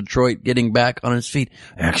about Detroit getting back on its feet.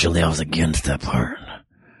 Actually, I was against that part.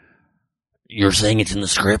 You're saying it's in the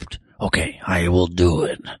script? Okay, I will do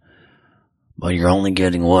it. But you're only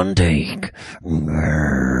getting one take.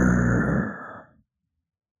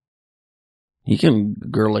 He can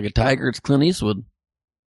girl like a tiger. It's Clint Eastwood.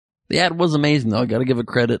 The ad was amazing, though. I gotta give it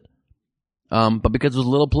credit. But because it was a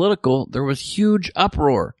little political, there was huge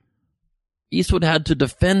uproar. Eastwood had to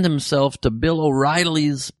defend himself to Bill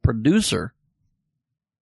O'Reilly's producer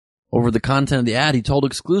over the content of the ad. He told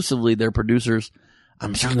exclusively their producers,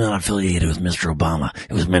 I'm certainly not affiliated with Mr. Obama.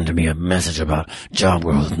 It was meant to be a message about job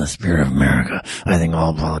growth and the spirit of America. I think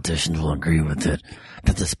all politicians will agree with it,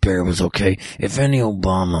 that the spirit was okay. If any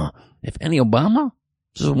Obama?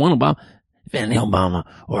 Just one Obama? If any Obama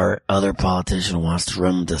or other politician wants to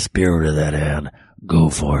run with the spirit of that ad, go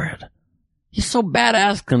for it. He's so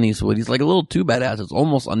badass, Clint Eastwood. He's like a little too badass. It's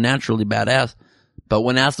almost unnaturally badass. But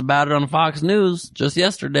when asked about it on Fox News just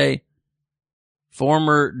yesterday,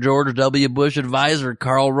 former George W. Bush advisor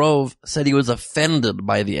Karl Rove said he was offended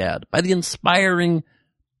by the ad, by the inspiring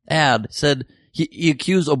ad. Said he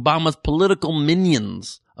accused Obama's political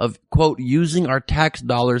minions of, quote, using our tax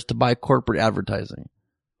dollars to buy corporate advertising.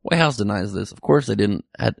 White House denies this. Of course they didn't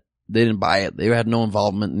buy it. They had no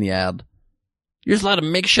involvement in the ad. You're just allowed to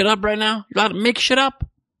make shit up right now? You're allowed to make shit up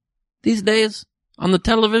these days on the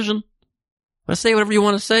television? Want to say whatever you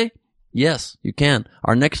want to say? Yes, you can.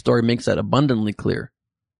 Our next story makes that abundantly clear.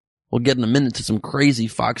 We'll get in a minute to some crazy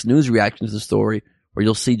Fox News reaction to the story where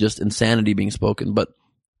you'll see just insanity being spoken. But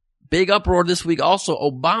big uproar this week also.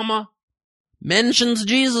 Obama mentions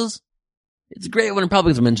Jesus. It's great when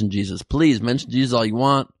Republicans mention Jesus. Please mention Jesus all you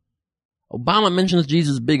want. Obama mentions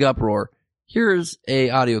Jesus, big uproar. Here's a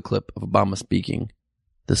audio clip of Obama speaking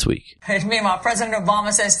this week. Meanwhile, President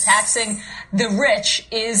Obama says taxing the rich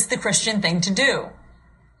is the Christian thing to do.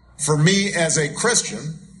 For me as a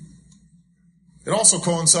Christian, it also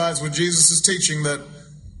coincides with Jesus' teaching that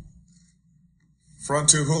for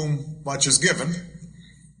unto whom much is given,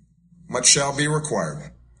 much shall be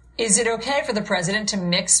required. Is it okay for the president to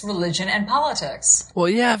mix religion and politics? Well,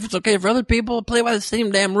 yeah, if it's okay for other people, play by the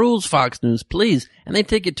same damn rules, Fox News, please. And they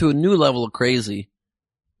take it to a new level of crazy.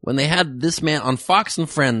 When they had this man on Fox and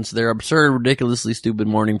Friends, their absurd, ridiculously stupid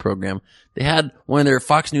morning program, they had one of their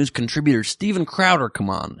Fox News contributors, Steven Crowder, come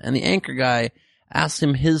on. And the anchor guy asked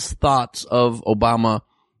him his thoughts of Obama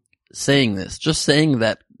saying this. Just saying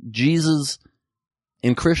that Jesus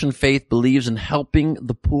in Christian faith believes in helping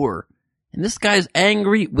the poor. And this guy's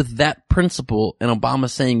angry with that principle and Obama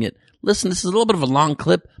saying it. Listen, this is a little bit of a long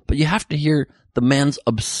clip, but you have to hear the man's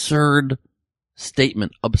absurd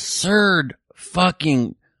statement. Absurd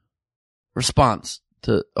fucking response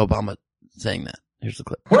to Obama saying that. Here's the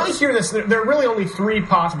clip. When I hear this, there are really only three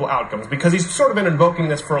possible outcomes, because he's sort of been invoking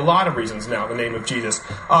this for a lot of reasons now, the name of Jesus.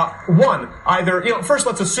 One, either, first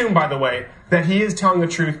let's assume, by the way, that he is telling the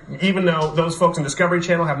truth, even though those folks in Discovery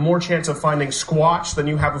Channel have more chance of finding Squatch than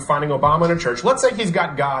you have of finding Obama in a church. Let's say he's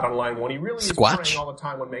got God on line one. He really is praying all the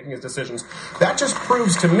time when making his decisions. That just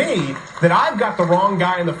proves to me that I've got the wrong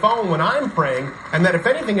guy on the phone when I'm praying, and that if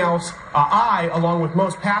anything else, I, along with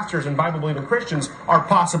most pastors and Bible-believing Christians, are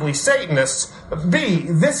possibly Satanists. B,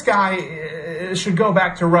 this guy should go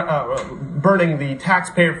back to burning the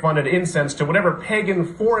taxpayer-funded incense to whatever pagan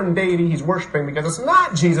foreign deity he's worshiping, because it's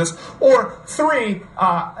not Jesus. Or three,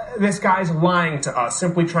 this guy's lying to us,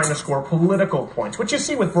 simply trying to score political points, which you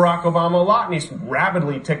see with Barack Obama a lot, and he's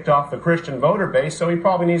rapidly ticked off the Christian voter base, so he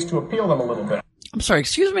probably needs to appeal them a little bit. I'm sorry,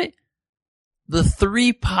 excuse me? The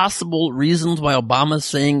three possible reasons why Obama's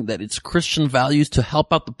saying that it's Christian values to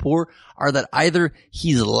help out the poor are that either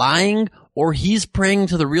he's lying or he's praying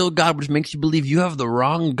to the real God, which makes you believe you have the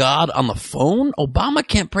wrong God on the phone. Obama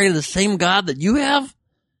can't pray to the same God that you have.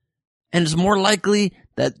 And it's more likely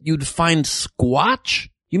that you'd find Squatch.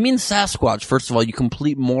 You mean Sasquatch, first of all, you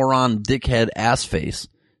complete moron, dickhead, ass face.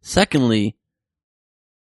 Secondly,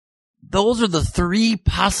 those are the three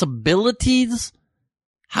possibilities.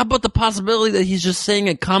 How about the possibility that he's just saying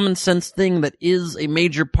a common sense thing that is a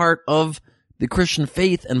major part of the Christian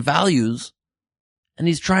faith and values, and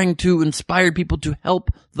he's trying to inspire people to help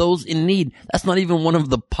those in need. That's not even one of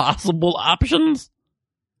the possible options.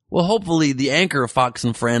 Well, hopefully the anchor of Fox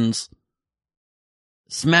and Friends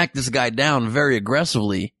smacked this guy down very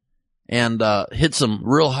aggressively and hits him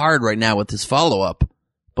real hard right now with his follow-up.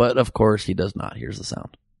 But, of course, he does not. Here's the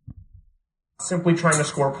sound. Simply trying to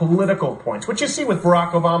score political points, which you see with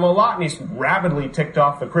Barack Obama a lot, and he's rapidly ticked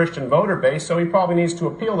off the Christian voter base, so he probably needs to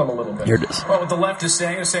appeal them a little bit. Here it is. Well, what the left is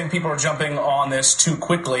saying people are jumping on this too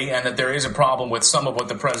quickly, and that there is a problem with some of what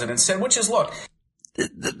the president said, which is, look...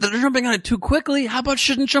 They're jumping on it too quickly. How about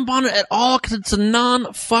shouldn't jump on it at all? Because it's a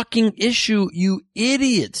non-fucking issue, you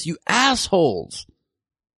idiots, you assholes.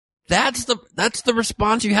 That's the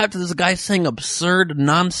response you have to this guy saying absurd,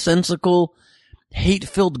 nonsensical,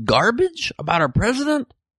 hate-filled garbage about our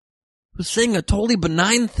president? Who's saying a totally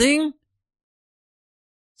benign thing?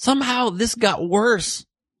 Somehow this got worse.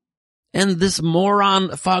 And this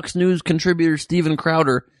moron Fox News contributor, Steven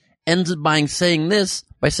Crowder, ends up by saying this,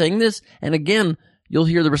 and again, you'll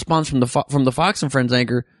hear the response from the Fox and Friends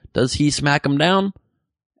anchor. Does he smack him down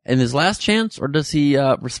in his last chance, or does he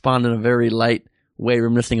respond in a very light way,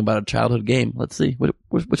 reminiscing about a childhood game? Let's see.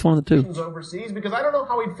 Which one of the two? Overseas, because I don't know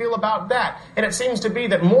how he'd feel about that. And it seems to be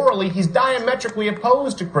that morally he's diametrically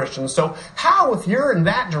opposed to Christians. So how, if you're in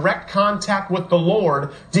that direct contact with the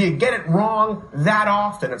Lord, do you get it wrong that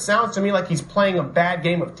often? It sounds to me like he's playing a bad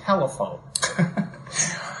game of telephone.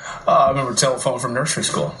 I remember telephone from nursery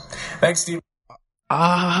school. Thanks, Steve.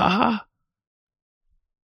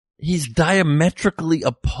 He's diametrically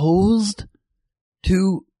opposed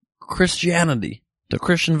to Christianity, to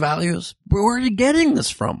Christian values. Where are you getting this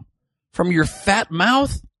from? From your fat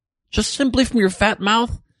mouth? Just simply from your fat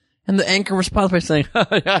mouth? And the anchor responds by saying,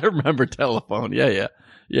 I remember telephone. Yeah.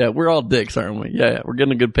 We're all dicks, aren't we? Yeah. We're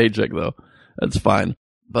getting a good paycheck, though. That's fine.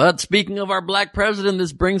 But speaking of our black president,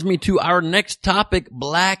 this brings me to our next topic,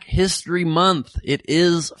 Black History Month. It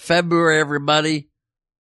is February, everybody.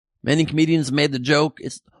 Many comedians made the joke,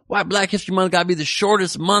 it's why Black History Month gotta be the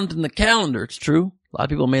shortest month in the calendar. It's true. A lot of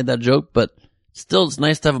people made that joke, but still it's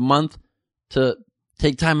nice to have a month to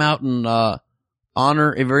take time out and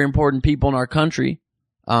honor a very important people in our country.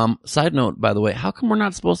 Side note, by the way, how come we're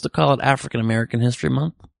not supposed to call it African American History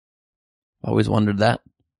Month? Always wondered that.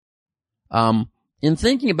 In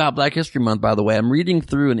thinking about Black History Month, by the way, I'm reading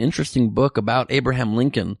through an interesting book about Abraham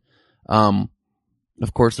Lincoln.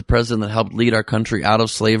 Of course, the president that helped lead our country out of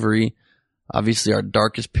slavery, obviously our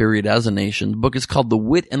darkest period as a nation. The book is called The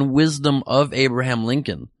Wit and Wisdom of Abraham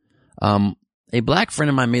Lincoln. A black friend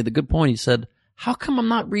of mine made the good point. He said, how come I'm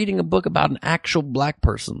not reading a book about an actual black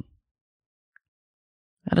person?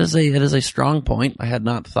 That is a strong point. I had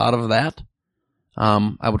not thought of that.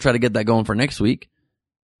 I will try to get that going for next week.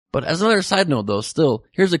 But as another side note, though, still,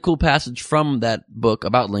 here's a cool passage from that book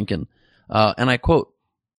about Lincoln. And I quote,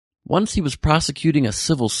 once he was prosecuting a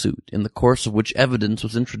civil suit, in the course of which evidence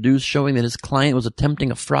was introduced showing that his client was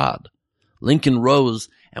attempting a fraud. Lincoln rose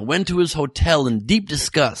and went to his hotel in deep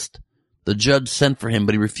disgust. The judge sent for him,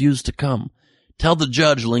 but he refused to come. Tell the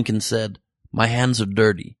judge, Lincoln said, my hands are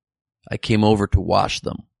dirty. I came over to wash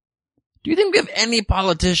them. Do you think we have any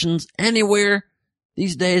politicians anywhere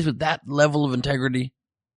these days with that level of integrity?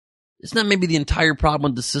 Isn't that maybe the entire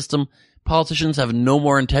problem with the system? Politicians have no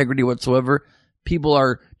more integrity whatsoever. People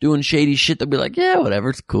are doing shady shit. They'll be like, yeah, whatever,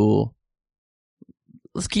 it's cool.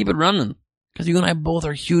 Let's keep it running. Because you and I both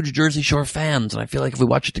are huge Jersey Shore fans, and I feel like if we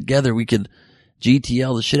watch it together, we could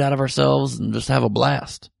GTL the shit out of ourselves and just have a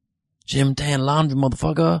blast. Jim Tan Laundry,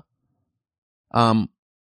 motherfucker. I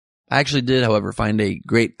actually did, however, find a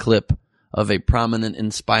great clip of a prominent,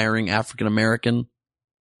 inspiring African American,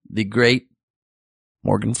 the great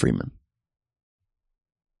Morgan Freeman.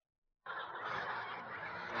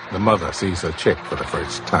 The mother sees her chick for the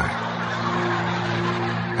first time.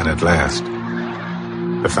 And at last,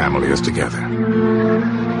 the family is together.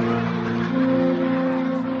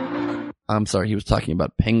 I'm sorry, he was talking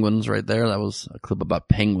about penguins right there. That was a clip about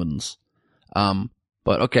penguins. But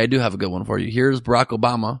okay, I do have a good one for you. Here's Barack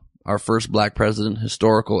Obama, our first black president,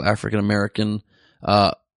 historical African-American,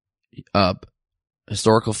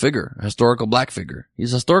 historical figure, a historical black figure.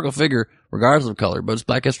 He's a historical figure regardless of color, but it's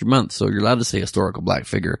Black History Month, so you're allowed to say historical black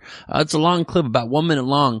figure. It's a long clip, about 1 minute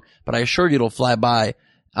long, but I assure you it'll fly by,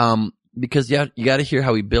 because you gotta hear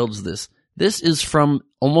how he builds this. This is from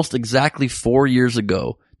almost exactly 4 years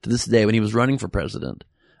ago to this day when he was running for president.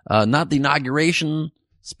 Not the inauguration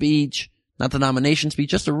speech, not the nomination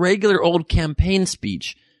speech, just a regular old campaign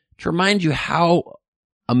speech to remind you how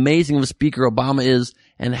amazing of a speaker Obama is,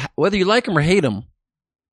 and whether you like him or hate him,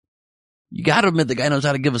 you gotta admit the guy knows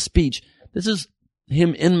how to give a speech. This is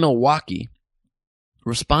him in Milwaukee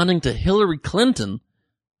responding to Hillary Clinton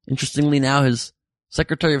Interestingly, now his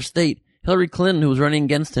Secretary of State, Hillary Clinton, who was running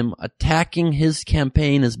against him, attacking his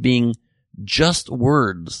campaign as being just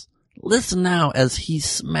words. Listen now as he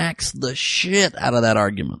smacks the shit out of that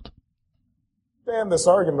argument. Understand this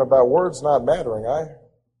argument about words not mattering.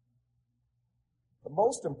 The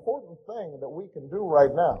most important thing that we can do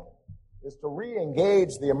right now is to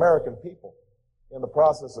re-engage the American people in the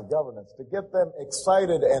process of governance, to get them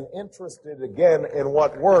excited and interested again in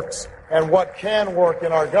what works and what can work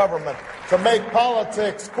in our government, to make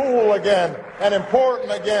politics cool again and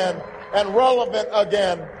important again and relevant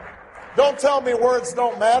again. Don't tell me words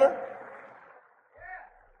don't matter.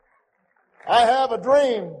 I have a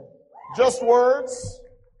dream. Just words.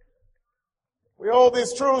 We hold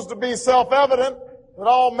these truths to be self-evident, that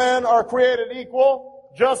all men are created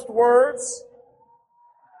equal. Just words.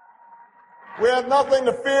 We have nothing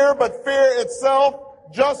to fear but fear itself.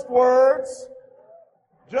 Just words.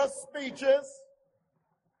 Just speeches.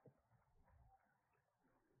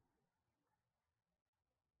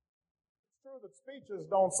 It's true that speeches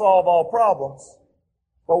don't solve all problems.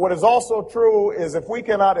 But what is also true is if we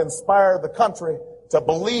cannot inspire the country to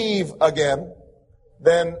believe again,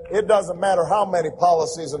 then it doesn't matter how many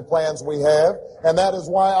policies and plans we have. And that is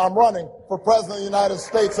why I'm running for President of the United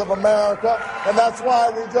States of America. And that's why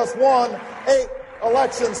we just won 8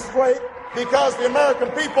 elections straight, because the American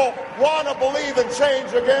people want to believe in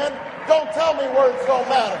change again. Don't tell me words don't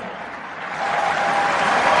matter.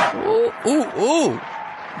 Ooh.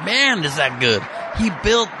 Man, is that good. He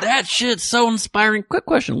built that shit so inspiring. Quick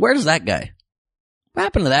question. Where's that guy? What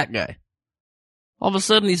happened to that guy? All of a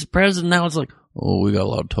sudden he's president. Now it's like, oh, we got a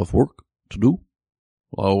lot of tough work to do.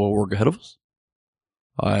 A lot of work ahead of us.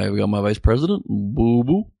 We got my vice president, Boo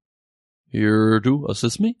Boo, here to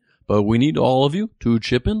assist me. But we need all of you to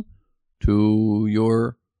chip in to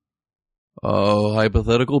your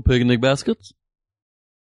hypothetical picnic baskets.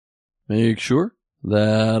 Make sure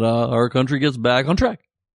that our country gets back on track.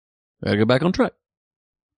 Gotta get back on track.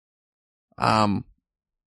 I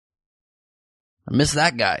miss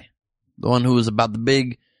that guy. The one who was about the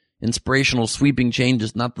big, inspirational, sweeping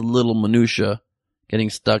changes, not the little minutia getting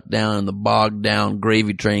stuck down in the bogged down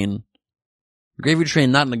gravy train. Gravy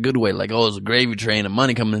train not in a good way, like, oh, it's a gravy train and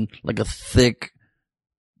money coming in, like a thick,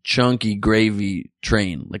 chunky gravy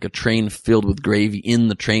train, like a train filled with gravy in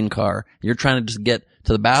the train car. You're trying to just get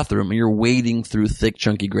to the bathroom and you're wading through thick,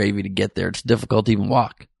 chunky gravy to get there. It's difficult to even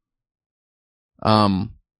walk.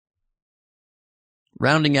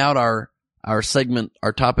 Rounding out our segment,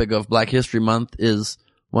 our topic of Black History Month is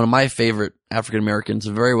one of my favorite African Americans,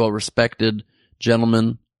 a very well respected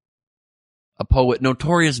gentleman, a poet,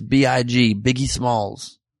 Notorious B.I.G., Biggie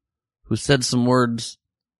Smalls, who said some words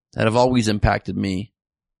that have always impacted me.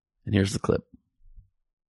 And here's the clip.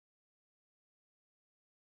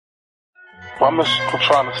 Well, I'm just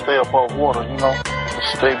trying to stay above water, you know,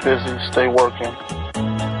 stay busy, stay working.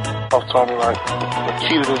 I've told me, like, the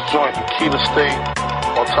key to this joint, the key to stay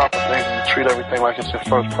on top of things is to treat everything like it's your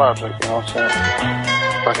first project, you know what I'm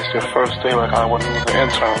saying? Like it's your first day, like I wasn't even an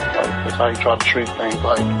intern. Like, that's how you try to treat things,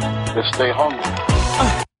 like, just stay hungry.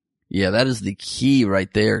 Yeah, that is the key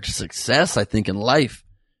right there to success, I think, in life.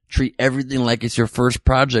 Treat everything like it's your first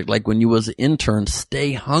project, like when you was an intern.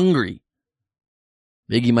 Stay hungry.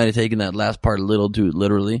 Biggie might have taken that last part a little too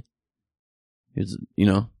literally. He's, you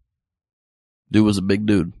know, dude was a big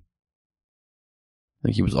dude. I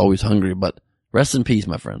think he was always hungry, but rest in peace,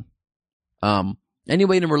 my friend.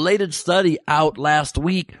 Anyway, in a related study out last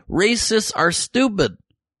week, racists are stupid.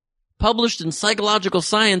 Published in Psychological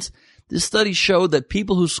Science, this study showed that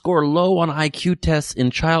people who score low on IQ tests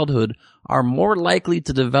in childhood are more likely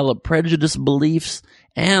to develop prejudiced beliefs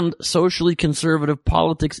and socially conservative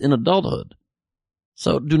politics in adulthood.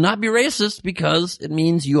 So do not be racist because it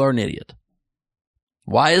means you are an idiot.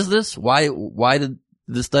 Why is this? Why did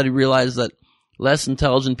the study realize that less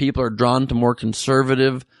intelligent people are drawn to more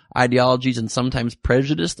conservative ideologies and sometimes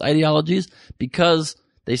prejudiced ideologies? Because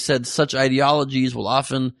they said such ideologies will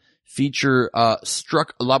often feature a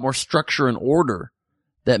lot more structure and order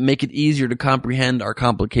that make it easier to comprehend our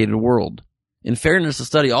complicated world. In fairness, the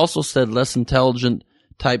study also said less intelligent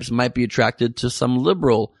types might be attracted to some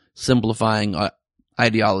liberal, simplifying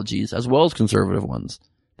ideologies as well as conservative ones.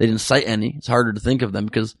 They didn't cite any. It's harder to think of them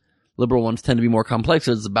because liberal ones tend to be more complex.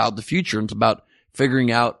 It's about the future and it's about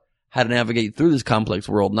figuring out how to navigate through this complex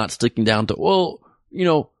world, not sticking down to, well, you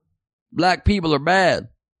know, black people are bad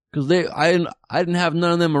because I didn't have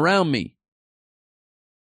none of them around me.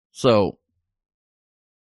 So,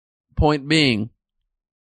 point being,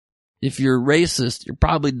 if you're racist, you're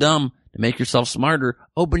probably dumb. To make yourself smarter,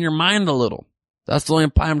 open your mind a little. That's the only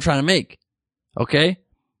point I'm trying to make. Okay?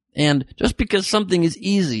 And just because something is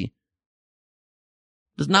easy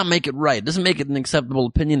does not make it right. It doesn't make it an acceptable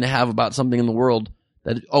opinion to have about something in the world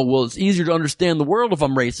that, it's easier to understand the world if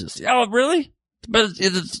I'm racist. Yeah, really? But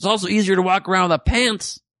it's also easier to walk around without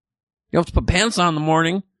pants. You have to put pants on in the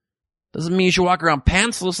morning. Doesn't mean you should walk around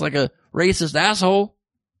pantsless like a racist asshole.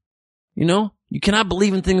 You know? You cannot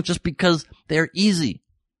believe in things just because they're easy.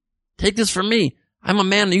 Take this from me. I'm a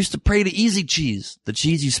man that used to pray to easy cheese. The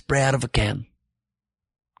cheese you spray out of a can.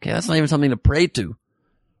 Okay, that's not even something to pray to.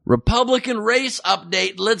 Republican race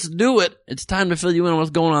update. Let's do it. It's time to fill you in on what's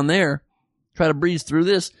going on there. Try to breeze through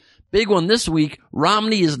this. Big one this week.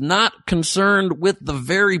 Romney is not concerned with the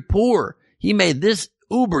very poor. He made this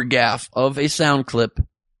uber gaffe of a sound clip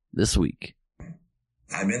this week.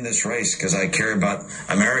 I'm in this race because I care about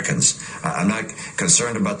Americans. I'm not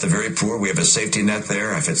concerned about the very poor. We have a safety net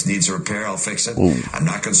there. If it needs a repair, I'll fix it. Ooh. I'm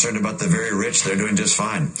not concerned about the very rich. They're doing just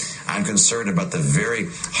fine. I'm concerned about the very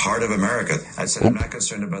heart of America. I said I'm not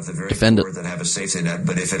concerned about the very poor that have a safety net,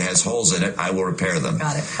 but if it has holes in it, I will repair them.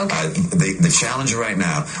 Got it. Okay. The challenge right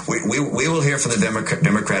now, we will hear from the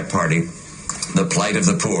Democrat Party the plight of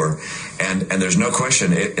the poor, and there's no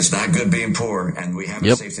question it's not good being poor, and we have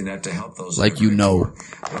a safety net to help those. Like you know. Poor.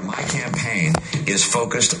 But my campaign is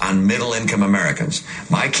focused on middle-income Americans.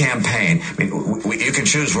 My campaign, you can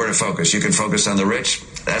choose where to focus. You can focus on the rich.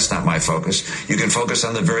 That's not my focus. You can focus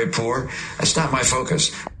on the very poor. That's not my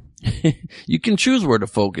focus. You can choose where to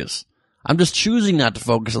focus. I'm just choosing not to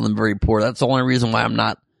focus on the very poor. That's the only reason why I'm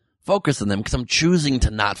not focused on them, because I'm choosing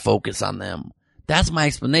to not focus on them. That's my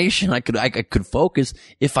explanation. I could focus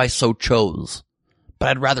if I so chose, but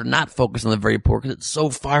I'd rather not focus on the very poor because it's so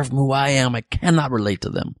far from who I am. I cannot relate to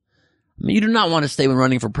them. I mean, you do not want to stay when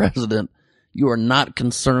running for president. You are not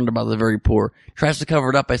concerned about the very poor. Tries to cover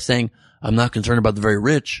it up by saying, I'm not concerned about the very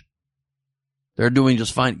rich. They're doing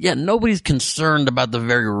just fine. Yeah, nobody's concerned about the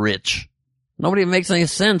very rich. Nobody makes any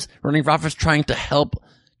sense running for office trying to help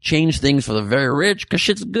change things for the very rich, because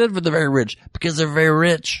shit's good for the very rich because they're very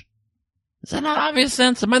rich. Is that not obvious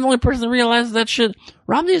sense? Am I the only person that realizes that shit?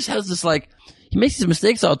 Romney just has this, he makes these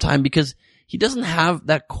mistakes all the time because he doesn't have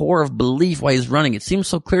that core of belief while he's running. It seems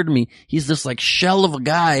so clear to me. He's this, shell of a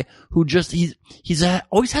guy who just,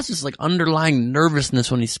 always has this, underlying nervousness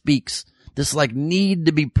when he speaks. This, need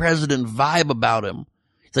to be president vibe about him.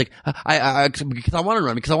 It's like, because I want to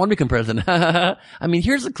run, because I want to become president. I mean,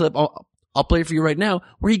 here's a clip. I'll play it for you right now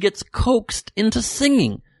where he gets coaxed into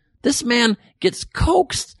singing. This man gets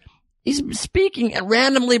coaxed. He's speaking and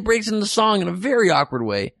randomly breaks into song in a very awkward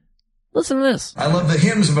way. Listen to this. I love the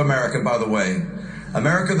hymns of America, by the way.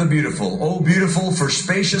 America the beautiful. Oh, beautiful for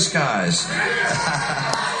spacious skies. For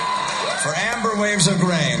amber waves of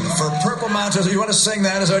grain. For purple mountains. You want to sing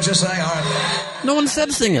that? Is that what you're saying? All right. No one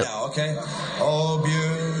said sing it. Yeah, okay. Oh,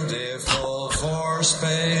 beautiful for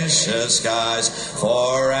spacious skies.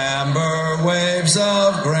 For amber waves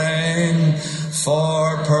of grain.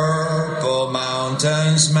 For purple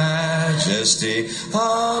mountains' majesty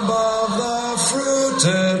above the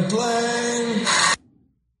fruited plain.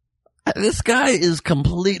 This guy is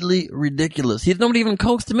completely ridiculous. Nobody even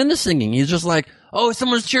coaxed him into singing. He's just like, oh,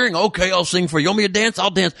 someone's cheering. Okay, I'll sing for you. You want me to dance?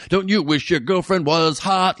 I'll dance. Don't you wish your girlfriend was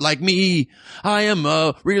hot like me? I am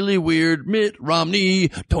a really weird Mitt Romney.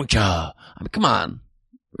 Don't ya? I mean, come on.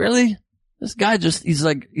 Really? This guy he's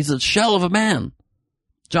a shell of a man.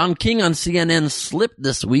 John King on CNN slipped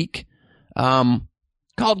this week,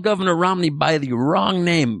 called Governor Romney by the wrong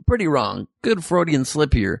name. Pretty wrong. Good Freudian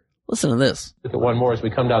slip here. Listen to this. Look at one more as we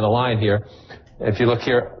come down the line here. If you look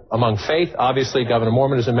here among faith, obviously Governor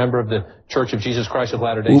Mormon is a member of the Church of Jesus Christ of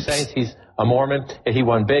Latter-day Saints. He's a Mormon. He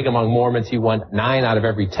won big among Mormons. He won 9 out of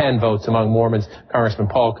every 10 votes among Mormons. Congressman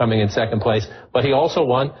Paul coming in second place. But he also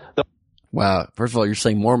won the... Wow. First of all, you're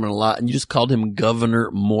saying Mormon a lot, and you just called him Governor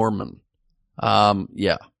Mormon.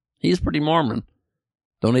 Yeah, he's pretty Mormon.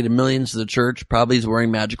 Donated millions to the church. Probably he's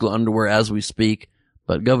wearing magical underwear as we speak.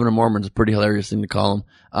 But Governor Mormon's a pretty hilarious thing to call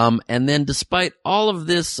him. And then despite all of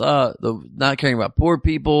this, the not caring about poor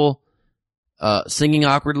people, singing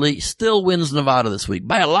awkwardly, still wins Nevada this week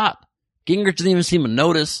by a lot. Gingrich didn't even seem to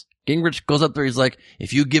notice. Gingrich goes up there. He's like,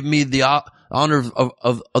 if you give me the honor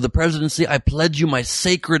of the presidency, I pledge you my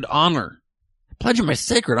sacred honor. I pledge you my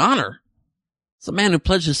sacred honor. It's a man who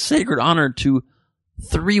pledged his sacred honor to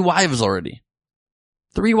 3 wives already.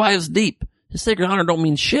 3 wives deep. His sacred honor don't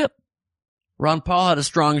mean shit. Ron Paul had a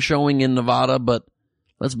strong showing in Nevada, but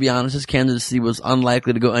let's be honest, his candidacy was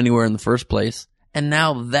unlikely to go anywhere in the first place. And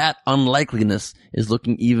now that unlikeliness is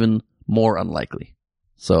looking even more unlikely.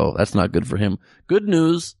 So that's not good for him. Good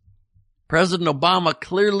news. President Obama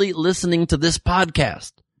clearly listening to this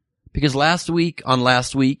podcast. Because last week,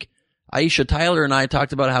 Aisha Tyler and I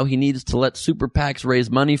talked about how he needs to let super PACs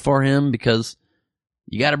raise money for him because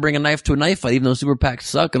you got to bring a knife to a knife fight, even though super PACs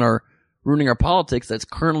suck and are ruining our politics. That's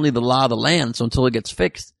currently the law of the land. So until it gets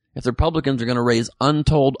fixed, if the Republicans are going to raise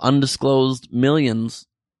untold, undisclosed millions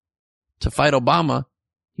to fight Obama,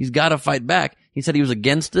 he's got to fight back. He said he was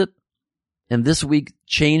against it. And this week,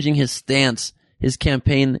 changing his stance, his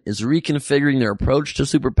campaign is reconfiguring their approach to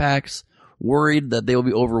super PACs, worried that they will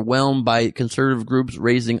be overwhelmed by conservative groups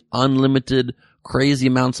raising unlimited, crazy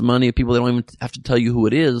amounts of money of people they don't even have to tell you who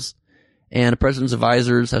it is. And the president's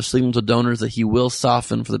advisors have signaled to donors that he will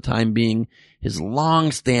soften for the time being his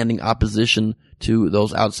long-standing opposition to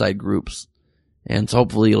those outside groups. And so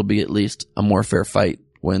hopefully it'll be at least a more fair fight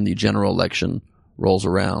when the general election rolls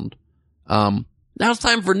around. Now it's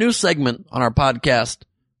time for a new segment on our podcast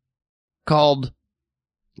called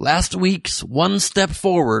Last Week's One Step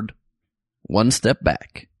Forward, One Step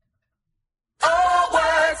Back.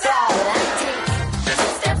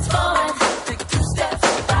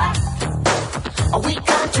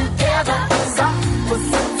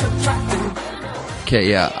 Okay,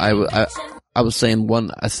 yeah, I was saying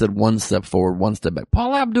I said one step forward, one step back.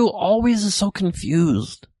 Paula Abdul always is so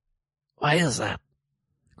confused. Why is that?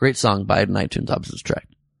 Great song by an iTunes opposites track.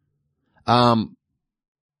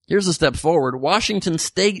 Here's a step forward. Washington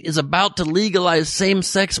State is about to legalize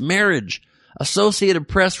same-sex marriage. Associated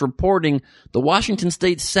Press reporting the Washington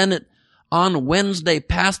State Senate on Wednesday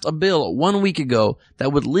passed a bill 1 week ago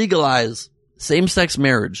that would legalize same-sex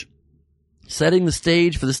marriage, setting the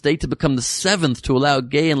stage for the state to become the 7th to allow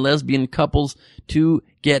gay and lesbian couples to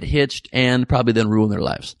get hitched and probably then ruin their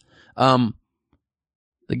lives.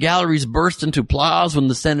 The galleries burst into applause when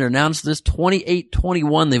the Senate announced this.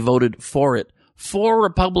 28-21, they voted for it. 4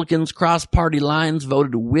 Republicans crossed party lines,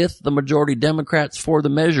 voted with the majority Democrats for the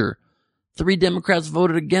measure. 3 Democrats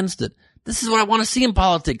voted against it. This is what I want to see in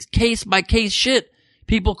politics. Case by case shit.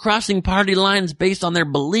 People crossing party lines based on their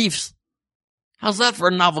beliefs. How's that for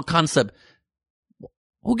a novel concept?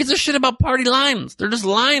 Who gives a shit about party lines? They're just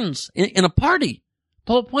lines in a party.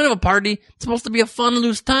 The whole point of a party is supposed to be a fun,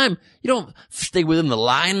 loose time. You don't stay within the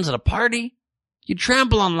lines at a party. You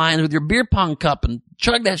trample on lines with your beer pong cup and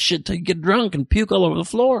chug that shit till you get drunk and puke all over the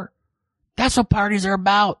floor. That's what parties are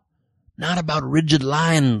about. Not about rigid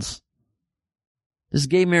lines. This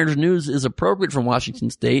gay marriage news is appropriate from Washington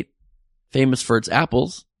State, famous for its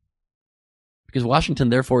apples, because Washington,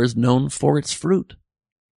 therefore, is known for its fruit.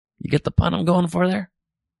 You get the pun I'm going for there?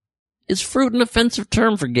 Is fruit an offensive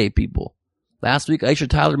term for gay people? Last week, Aisha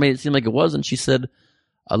Tyler made it seem like it wasn't. She said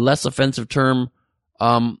a less offensive term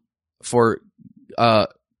for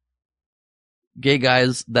gay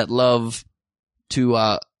guys that love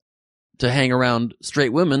to hang around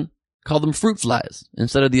straight women, call them fruit flies.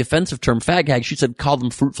 Instead of the offensive term fag hag, she said call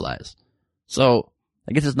them fruit flies. So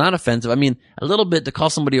I guess it's not offensive. I mean, a little bit to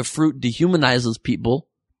call somebody a fruit dehumanizes people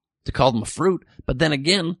to call them a fruit. But then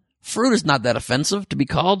again, fruit is not that offensive to be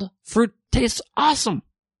called. Fruit tastes awesome.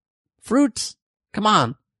 Fruits, come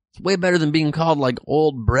on. It's way better than being called like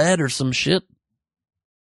old bread or some shit.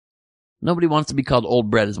 Nobody wants to be called old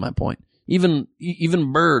bread is my point. Even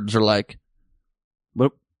birds are like,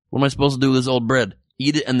 what am I supposed to do with this old bread?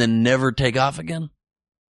 Eat it and then never take off again?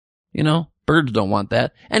 You know, birds don't want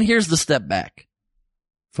that. And here's the step back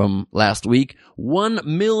from last week. 1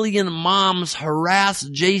 million moms harass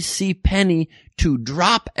J.C. Penney to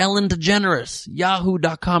drop Ellen DeGeneres.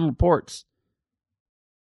 Yahoo.com reports.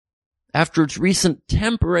 After its recent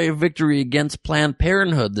temporary victory against Planned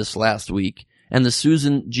Parenthood this last week and the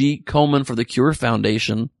Susan G. Komen for the Cure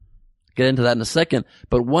Foundation, get into that in a second,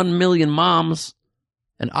 but 1 million moms,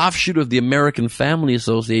 an offshoot of the American Family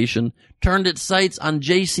Association, turned its sights on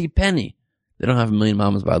J.C. Penney. They don't have 1 million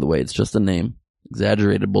moms, by the way. It's just a name.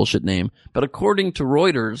 Exaggerated bullshit name. But according to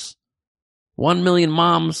Reuters, 1 million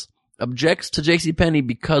moms objects to J.C. Penney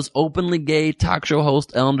because openly gay talk show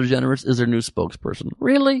host Ellen DeGeneres is their new spokesperson.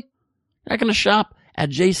 Really? You're not going to shop at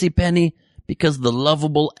J.C. Penney because the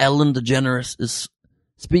lovable Ellen DeGeneres is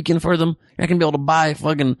speaking for them? You're not going to be able to buy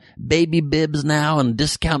fucking baby bibs now and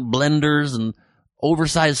discount blenders and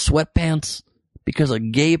oversized sweatpants because a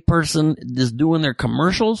gay person is doing their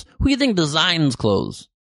commercials? Who do you think designs clothes?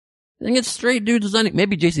 I think it's straight dudes designing.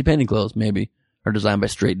 Maybe JCPenney clothes, maybe, are designed by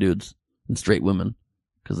straight dudes and straight women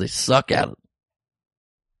because they suck at it.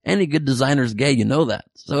 Any good designer is gay, you know that.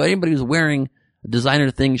 So anybody who's wearing a designer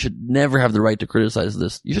thing should never have the right to criticize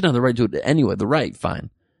this. You shouldn't have the right to it anyway. The right, fine.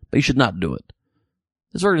 But you should not do it.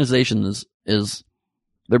 This organization is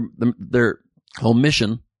their whole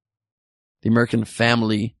mission, the American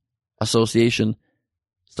Family Association,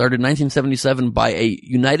 Started in 1977 by a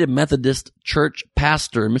United Methodist Church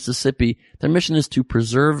pastor in Mississippi. Their mission is to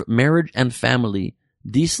preserve marriage and family,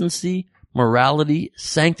 decency, morality,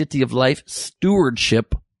 sanctity of life,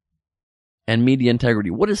 stewardship, and media integrity.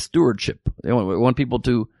 What is stewardship? They want people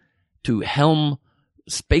to helm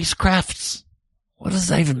spacecrafts. What does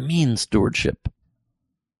that even mean, stewardship?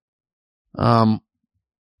 1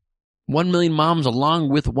 Million Moms, along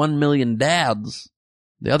with 1 Million Dads,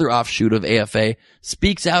 the other offshoot of AFA,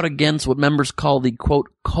 speaks out against what members call the, quote,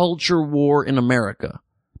 culture war in America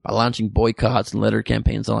by launching boycotts and letter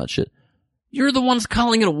campaigns and all that shit. You're the ones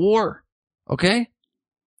calling it a war, okay?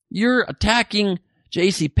 You're attacking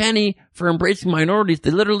JCPenney for embracing minorities.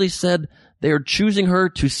 They literally said they are choosing her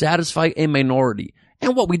to satisfy a minority.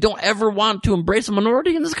 And what, we don't ever want to embrace a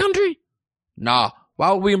minority in this country? Nah,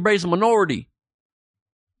 why would we embrace a minority?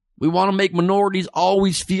 We want to make minorities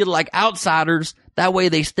always feel like outsiders. That way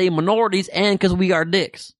they stay minorities and because we are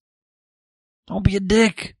dicks. Don't be a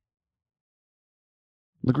dick.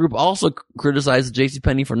 The group also criticized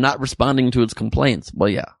JCPenney for not responding to its complaints. Well,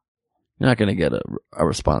 yeah, you're not going to get a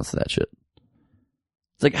response to that shit.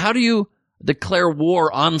 It's like, how do you declare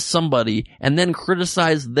war on somebody and then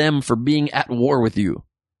criticize them for being at war with you?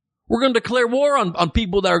 We're going to declare war on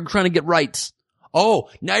people that are trying to get rights. Oh,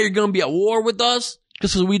 now you're going to be at war with us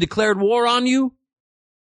because we declared war on you?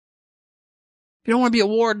 If you don't want to be at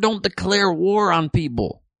war, don't declare war on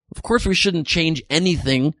people. Of course, we shouldn't change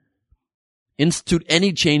anything, institute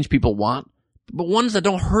any change people want, but ones that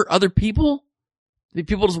don't hurt other people,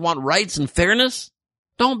 people just want rights and fairness,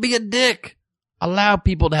 don't be a dick. Allow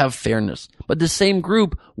people to have fairness. But the same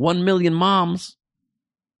group, 1 Million Moms,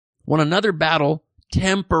 won another battle,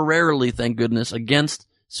 temporarily, thank goodness, against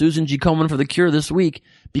Susan G. Komen for the Cure this week,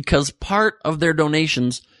 because part of their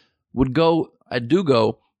donations would go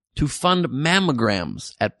to fund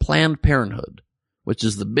mammograms at Planned Parenthood, which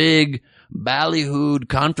is the big, ballyhooed,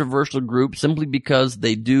 controversial group simply because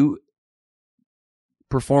they do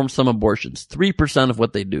perform some abortions. 3% of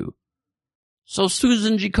what they do. So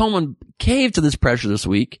Susan G. Komen caved to this pressure this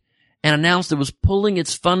week and announced it was pulling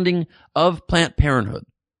its funding of Planned Parenthood.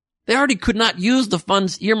 They already could not use the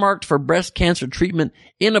funds earmarked for breast cancer treatment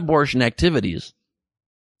in abortion activities.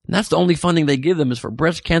 And that's the only funding they give them is for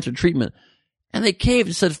breast cancer treatment. And they caved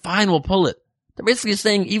and said, fine, we'll pull it. They're basically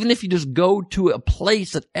saying, even if you just go to a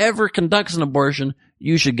place that ever conducts an abortion,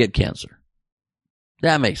 you should get cancer.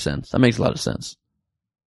 That makes sense. That makes a lot of sense.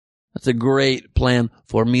 That's a great plan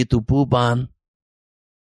for me to poop on.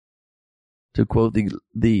 To quote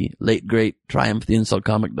the late great Triumph the Insult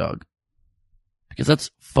Comic Dog. Because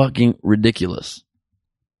that's fucking ridiculous.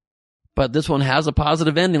 But this one has a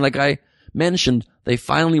positive ending. Like I mentioned, they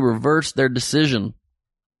finally reversed their decision.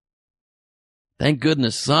 Thank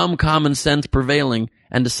goodness, some common sense prevailing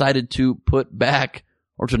and decided to put back,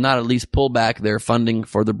 or to not at least pull back their funding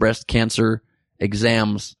for the breast cancer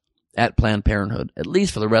exams at Planned Parenthood, at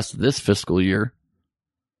least for the rest of this fiscal year.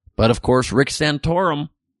 But of course, Rick Santorum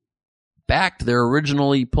backed their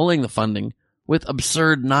originally pulling the funding with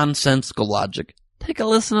absurd, nonsensical logic. Take a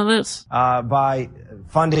listen to this. By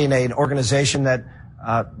funding an organization that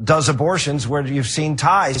does abortions where you've seen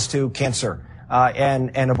ties to cancer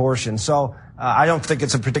and abortion. So I don't think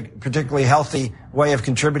it's a particularly healthy way of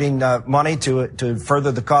contributing money to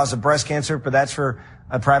further the cause of breast cancer, but that's for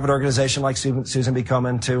a private organization like Susan B.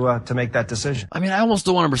 Komen to make that decision. I mean, I almost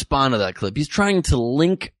don't want to respond to that clip. He's trying to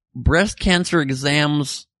link breast cancer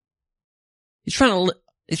exams. He's trying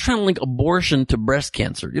to link abortion to breast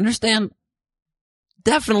cancer. You understand?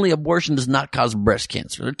 Definitely abortion does not cause breast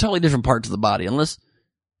cancer. They're totally different parts of the body. Unless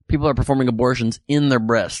people are performing abortions in their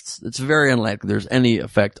breasts, it's very unlikely there's any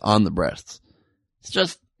effect on the breasts. It's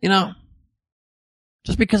just,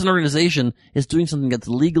 just because an organization is doing something that's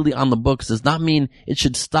legally on the books does not mean it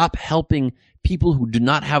should stop helping people who do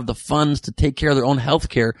not have the funds to take care of their own health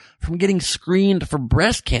care from getting screened for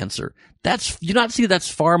breast cancer. Do you not see that's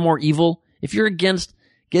far more evil? If you're against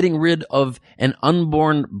getting rid of an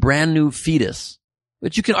unborn brand new fetus,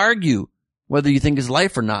 which you can argue whether you think is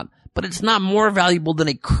life or not, but it's not more valuable than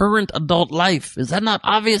a current adult life. Is that not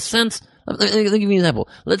obvious sense? Let me give you an example.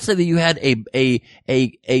 Let's say that you had a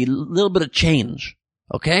little bit of change,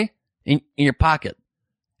 okay, in your pocket,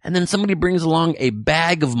 and then somebody brings along a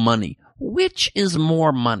bag of money. Which is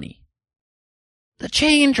more money? The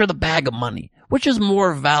change or the bag of money? Which is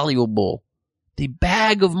more valuable? The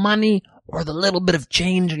bag of money or the little bit of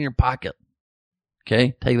change in your pocket?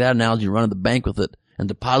 Okay, take that analogy, run to the bank with it and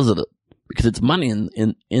deposit it because it's money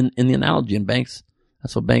in the analogy in banks.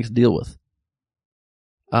 That's what banks deal with.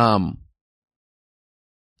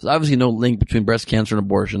 There's obviously no link between breast cancer and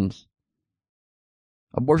abortions.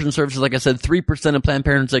 Abortion services, like I said, 3% of Planned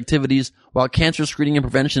Parenthood's activities, while cancer screening and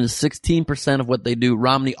prevention is 16% of what they do.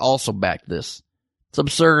 Romney also backed this. It's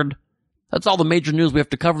absurd. That's all the major news we have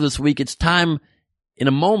to cover this week. It's time in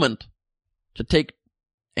a moment to take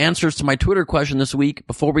answers to my Twitter question this week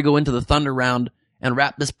before we go into the Thunder Round and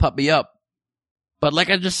wrap this puppy up. But like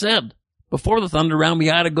I just said, before the Thunder Round, we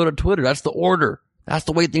gotta go to Twitter. That's the order. That's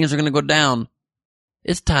the way things are gonna go down.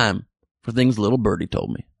 It's time for things little birdie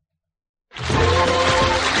told me.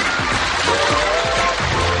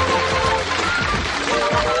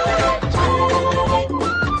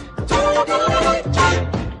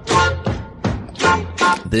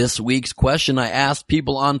 This week's question, I asked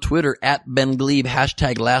people on Twitter at Ben Glebe,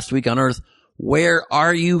 hashtag Last Week on Earth, where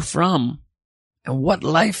are you from and what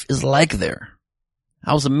life is like there?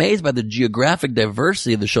 I was amazed by the geographic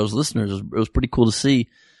diversity of the show's listeners. It was pretty cool to see.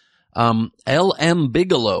 L.M.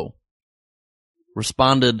 Bigelow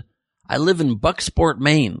responded, I live in Bucksport,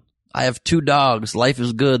 Maine. I have 2 dogs. Life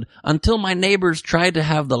is good until my neighbors tried to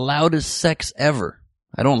have the loudest sex ever.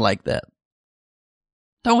 I don't like that.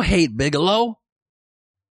 Don't hate Bigelow.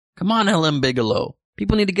 Come on, L.M. Bigelow.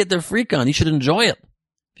 People need to get their freak on. You should enjoy it.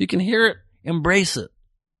 If you can hear it, embrace it.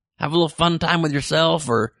 Have a little fun time with yourself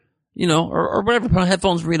or, or whatever. Put on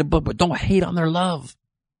headphones, read a book, but don't hate on their love.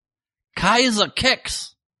 Kaisa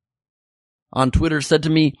Kicks on Twitter said to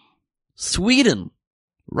me, Sweden.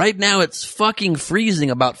 Right now it's fucking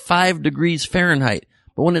freezing, about 5 degrees Fahrenheit.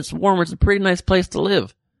 But when it's warm, it's a pretty nice place to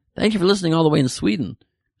live. Thank you for listening all the way in Sweden.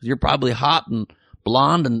 You're probably hot and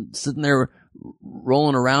blonde and sitting there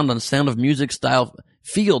rolling around on Sound of Music style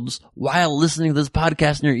fields while listening to this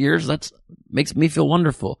podcast in your ears. That makes me feel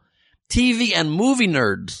wonderful. TV and Movie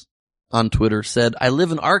Nerds on Twitter said, I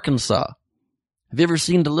live in Arkansas. Have you ever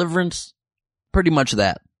seen Deliverance? Pretty much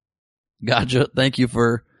that. Gotcha. Thank you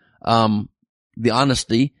for the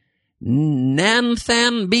honesty.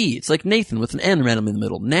 Nanthan B. It's like Nathan with an N random in the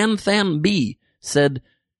middle. Nanthan B said,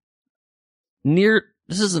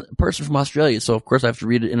 this is a person from Australia, so of course I have to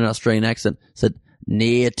read it in an Australian accent. Said,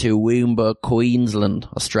 near Toowoomba, Queensland,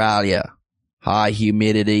 Australia. High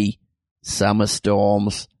humidity, summer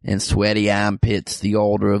storms, and sweaty armpits, the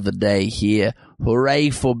order of the day here. Hooray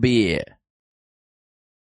for beer.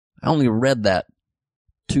 I only read that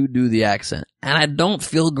to do the accent, and I don't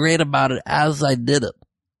feel great about it as I did it.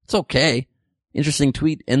 It's okay. Interesting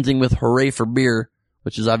tweet ending with hooray for beer,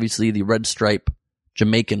 which is obviously the Red Stripe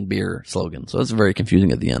Jamaican beer slogan. So it's very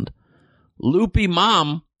confusing at the end. Loopy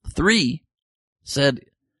Mom 3 said,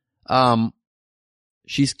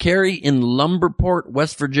 she's Carrie in Lumberport,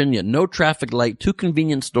 West Virginia. No traffic light, 2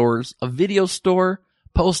 convenience stores, a video store,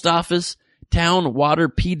 post office, town, water,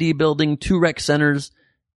 PD building, 2 rec centers,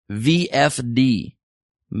 VFD.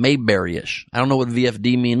 Mayberry-ish. I don't know what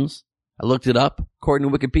VFD means. I looked it up. According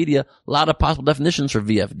to Wikipedia, a lot of possible definitions for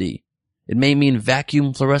VFD. It may mean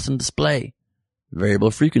vacuum fluorescent display, variable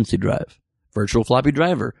frequency drive, virtual floppy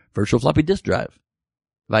driver, virtual floppy disk drive,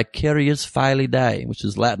 vicarious filii Dei, which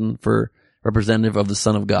is Latin for representative of the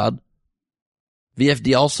Son of God.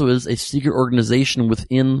 VFD also is a secret organization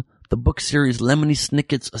within the book series Lemony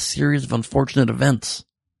Snicket's A Series of Unfortunate Events.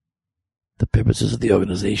 The purposes of the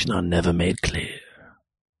organization are never made clear.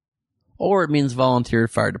 Or it means volunteer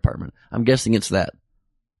fire department. I'm guessing it's that.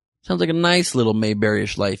 Sounds like a nice little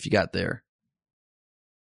Mayberry-ish life you got there.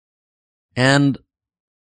 And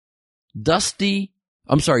Duty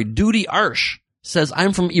Arsh says,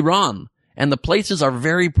 I'm from Iran, and the places are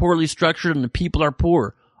very poorly structured and the people are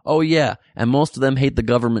poor. Oh yeah, and most of them hate the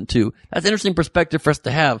government too. That's an interesting perspective for us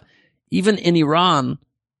to have. Even in Iran,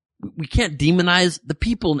 we can't demonize the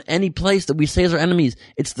people in any place that we say is our enemies.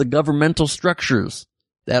 It's the governmental structures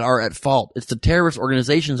that are at fault. It's the terrorist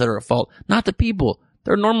organizations that are at fault, not the people.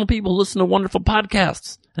 They're normal people who listen to wonderful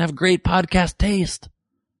podcasts and have great podcast taste.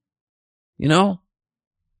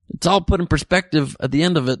 It's all put in perspective at the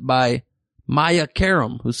end of it by Maya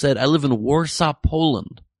Karam, who said, I live in Warsaw,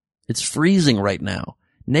 Poland. It's freezing right now.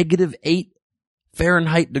 -8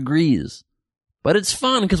 Fahrenheit degrees. But it's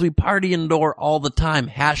fun because we party indoor all the time.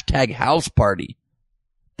 Hashtag house party.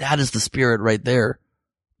 That is the spirit right there,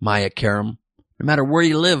 Maya Karam. No matter where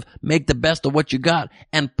you live, make the best of what you got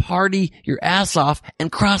and party your ass off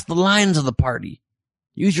and cross the lines of the party.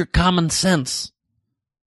 Use your common sense.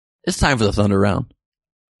 It's time for the Thunder Round.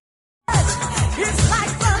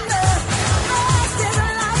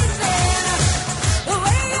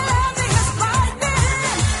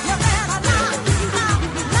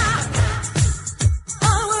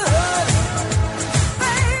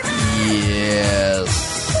 Yes.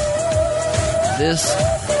 This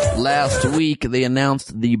last week, they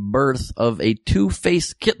announced the birth of a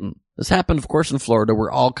two-faced kitten. This happened, of course, in Florida, where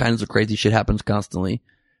all kinds of crazy shit happens constantly.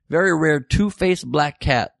 Very rare two-faced black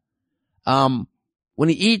cat. When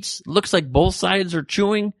he eats, looks like both sides are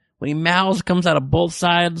chewing. When he mouths, comes out of both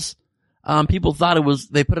sides. People thought it was,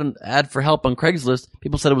 they put an ad for help on Craigslist.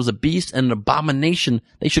 People said it was a beast and an abomination.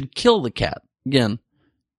 They should kill the cat. Again,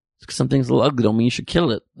 some things a little ugly don't mean you should kill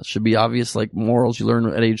it. That should be obvious, like morals you learn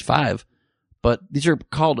at age 5. But these are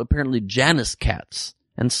called apparently Janus cats.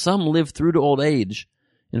 And some live through to old age.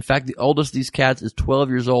 In fact, the oldest of these cats is 12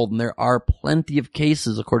 years old, and there are plenty of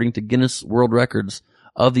cases, according to Guinness World Records,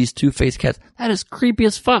 of these two-faced cats. That is creepy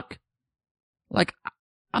as fuck. Like,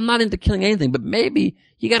 I'm not into killing anything, but maybe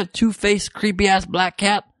you got a two-faced, creepy-ass black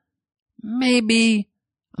cat. Maybe,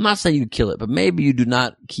 I'm not saying you kill it, but maybe you do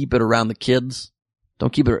not keep it around the kids.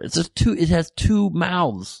 Don't keep it, it has 2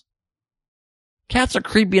 mouths. Cats are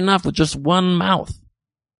creepy enough with just 1 mouth.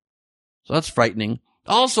 So that's frightening.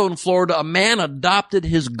 Also in Florida, a man adopted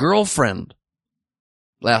his girlfriend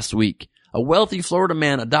last week. A wealthy Florida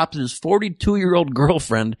man adopted his 42-year-old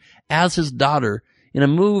girlfriend as his daughter in a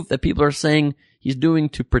move that people are saying he's doing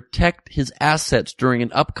to protect his assets during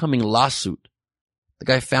an upcoming lawsuit. The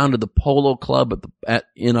guy founded the Polo Club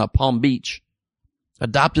in Palm Beach,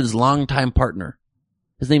 adopted his longtime partner.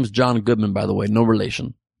 His name's John Goodman, by the way, no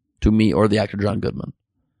relation to me or the actor John Goodman.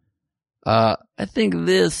 I think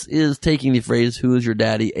this is taking the phrase, "Who is your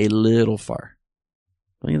daddy?" a little far.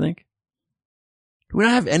 Don't you think? Do we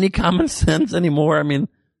not have any common sense anymore? I mean,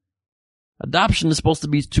 adoption is supposed to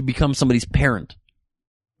be to become somebody's parent,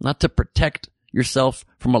 not to protect yourself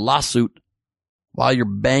from a lawsuit while you're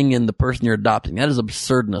banging the person you're adopting. That is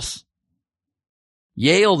absurdness.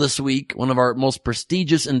 Yale this week, one of our most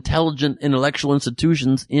prestigious, intelligent, intellectual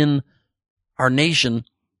institutions in our nation,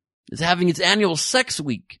 is having its annual Sex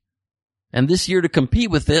Week. And this year, to compete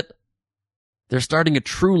with it, they're starting a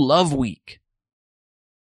True Love Week.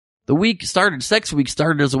 Sex Week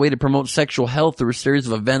started as a way to promote sexual health through a series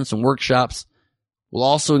of events and workshops. Will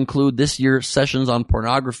also include this year sessions on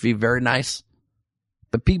pornography. Very nice.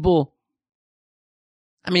 But people,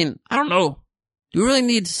 I mean, I don't know. Do you really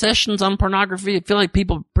need sessions on pornography? I feel like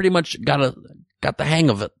people pretty much got the hang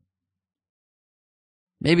of it.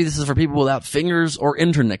 Maybe this is for people without fingers or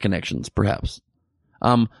internet connections, perhaps.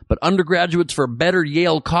 But undergraduates for Better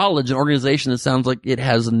Yale College, an organization that sounds like it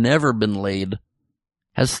has never been laid,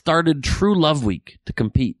 has started True Love Week to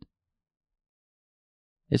compete.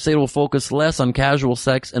 They say it will focus less on casual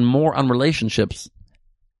sex and more on relationships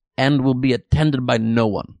and will be attended by no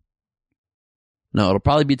one. No, it'll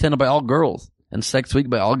probably be attended by all girls and Sex Week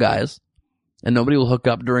by all guys, and nobody will hook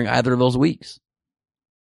up during either of those weeks.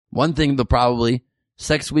 One thing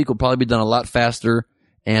Sex Week will probably be done a lot faster,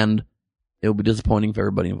 and it will be disappointing for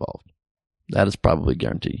everybody involved. That is probably a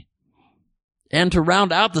guarantee. And to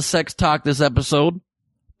round out the sex talk this episode,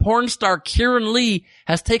 porn star Kieran Lee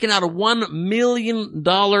has taken out a $1 million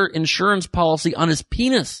insurance policy on his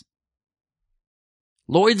penis.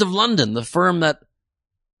 Lloyd's of London, the firm that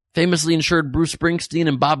famously insured Bruce Springsteen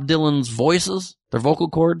and Bob Dylan's voices, their vocal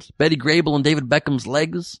cords, Betty Grable and David Beckham's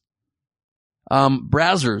legs.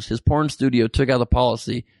 Brazzers, his porn studio, took out the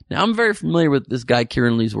policy. Now, I'm very familiar with this guy,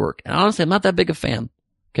 Kieran Lee's work, and honestly, I'm not that big a fan,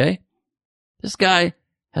 okay? This guy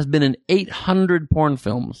has been in 800 porn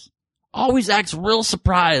films. Always acts real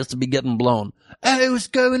surprised to be getting blown. Hey, what's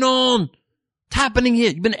going on? What's happening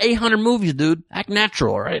here? You've been in 800 movies, dude. Act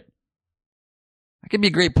natural, all right? I could be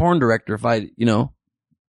a great porn director if I'm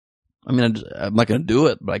not going to do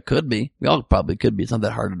it, but I could be. We all probably could be. It's not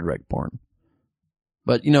that hard to direct porn.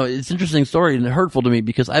 But, it's an interesting story and hurtful to me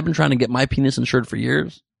because I've been trying to get my penis insured for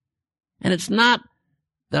years. And it's not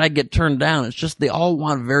that I get turned down. It's just they all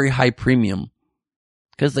want very high premium.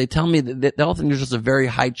 Because they tell me that they all think there's just a very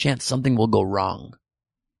high chance something will go wrong.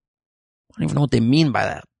 I don't even know what they mean by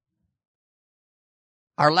that.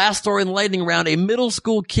 Our last story in the lightning round, a middle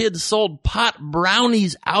school kid sold pot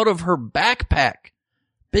brownies out of her backpack.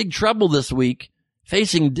 Big trouble this week,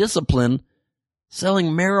 facing discipline,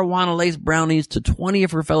 selling marijuana-laced brownies to 20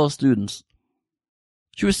 of her fellow students.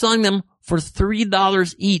 She was selling them for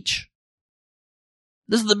 $3 each.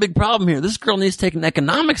 This is the big problem here. This girl needs to take an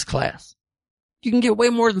economics class. You can get way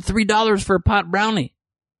more than $3 for a pot brownie.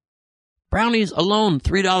 Brownies alone,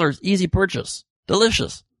 $3, easy purchase.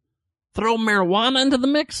 Delicious. Throw marijuana into the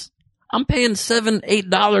mix? I'm paying $7,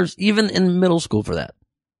 $8 even in middle school for that.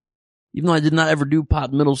 Even though I did not ever do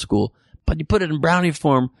pot in middle school. But you put it in brownie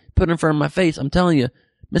form, put it in front of my face. I'm telling you,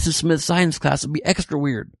 Mrs. Smith's science class would be extra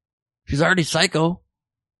weird. She's already psycho.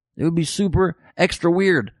 It would be super extra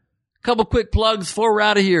weird. Couple quick plugs before we're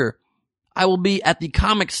out of here. I will be at the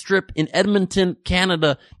comic strip in Edmonton,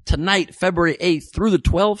 Canada tonight, February 8th through the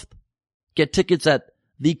 12th. Get tickets at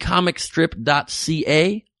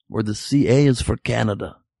thecomicstrip.ca, where the CA is for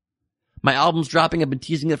Canada. My album's dropping. I've been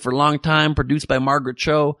teasing it for a long time. Produced by Margaret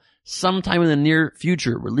Cho. Sometime in the near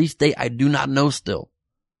future. Release date, I do not know still.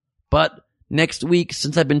 But next week,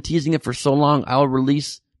 since I've been teasing it for so long, I'll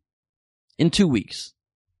release in 2 weeks.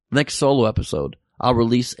 Next solo episode, I'll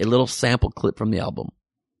release a little sample clip from the album.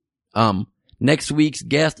 Next week's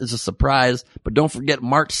guest is a surprise, but don't forget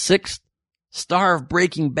March 6th, star of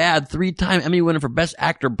Breaking Bad, 3-time Emmy winner for Best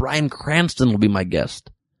Actor Bryan Cranston will be my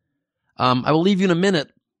guest. I will leave you in a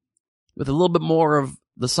minute with a little bit more of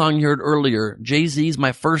the song you heard earlier, Jay-Z's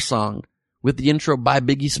My First Song, with the intro by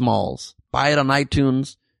Biggie Smalls. Buy it on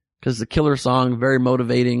iTunes, because it's a killer song, very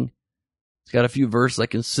motivating. It's got a few verses I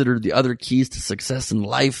consider the other keys to success in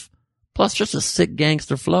life, plus just a sick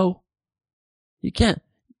gangster flow. You can't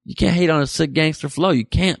hate on a sick gangster flow. You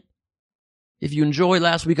can't. If you enjoy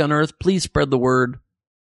Last Week on Earth, please spread the word.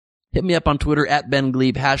 Hit me up on Twitter at Ben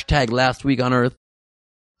Glebe, hashtag Last Week on Earth.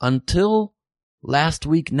 Until last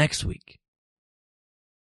week, next week.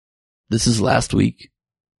 This is Last Week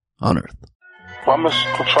on Earth. Well, I'm just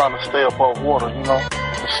trying to stay above water, you know?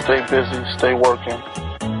 Stay busy, stay working.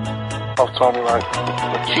 I've told me, like,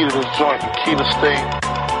 the key to this joint, the key to stay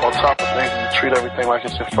on top of things is to treat everything like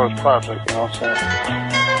it's your first project, you know what I'm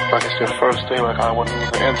saying? Like it's your first day, like I wasn't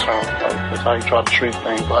even an intern. Like, that's how you try to treat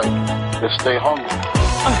things, like, just stay hungry.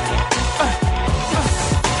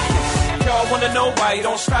 Y'all wanna know why you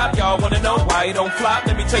don't stop? Y'all wanna know why you don't flop?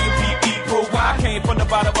 Let me tell you, people, why I came from the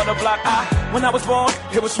bottom of the block. When I was born,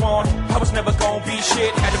 it was sworn I was never gonna be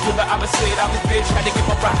shit. Had to do the opposite, I was bitch. Had to get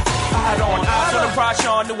my rock. I had on eyes on the prize,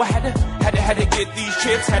 Sean knew I had to get these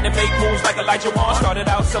chips. Had to make moves like Elijah Wan. Started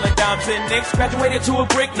out selling dimes and nicks. Graduated to a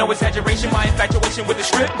brick, no exaggeration. My infatuation with the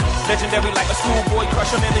strip. Legendary like a schoolboy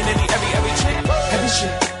crush on every chick. Heavy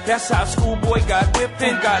shit. That's how schoolboy got whipped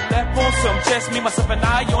and got left on some just me, myself, and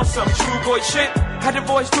I on some true boy shit. Had to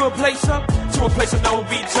voice to a place of no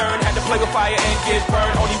return. Had to play with fire and get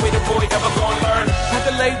burned. Only way the boy ever gonna learn. Had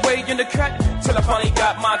to lay way in the cut till I finally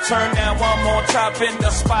got my turn. Now I'm on top in the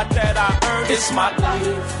spot that I earned. It's my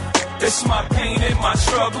life, it's my pain and my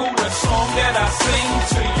struggle. The song that I sing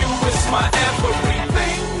to you is my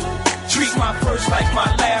everything. Treat my first like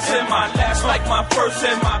my last, and my last like my first,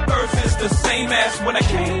 and my birth is the same as when I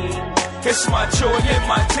came. It's my joy and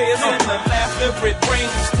my tears and the laughter it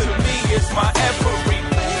brings to me. It's my everything.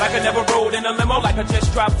 Like I never rode in a limo, like I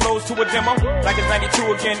just dropped flows to a demo. Like it's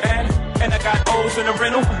 92 again, and I got O's in a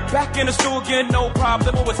rental. Back in the stool again, no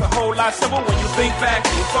problem. It's a whole lot simple when you think back.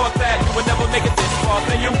 You thought that you would never make it this far.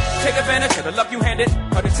 Then you take advantage of the luck you handed,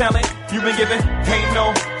 or the talent you've been given. Ain't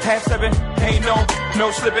no half stepping, ain't no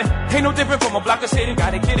slipping. Ain't no different from a block that's hitting.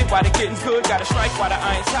 Gotta get it while the getting's good. Gotta strike while the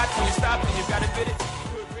iron's hot. When you stop, then you gotta fit it.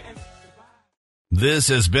 This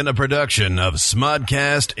has been a production of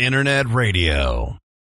Smodcast Internet Radio.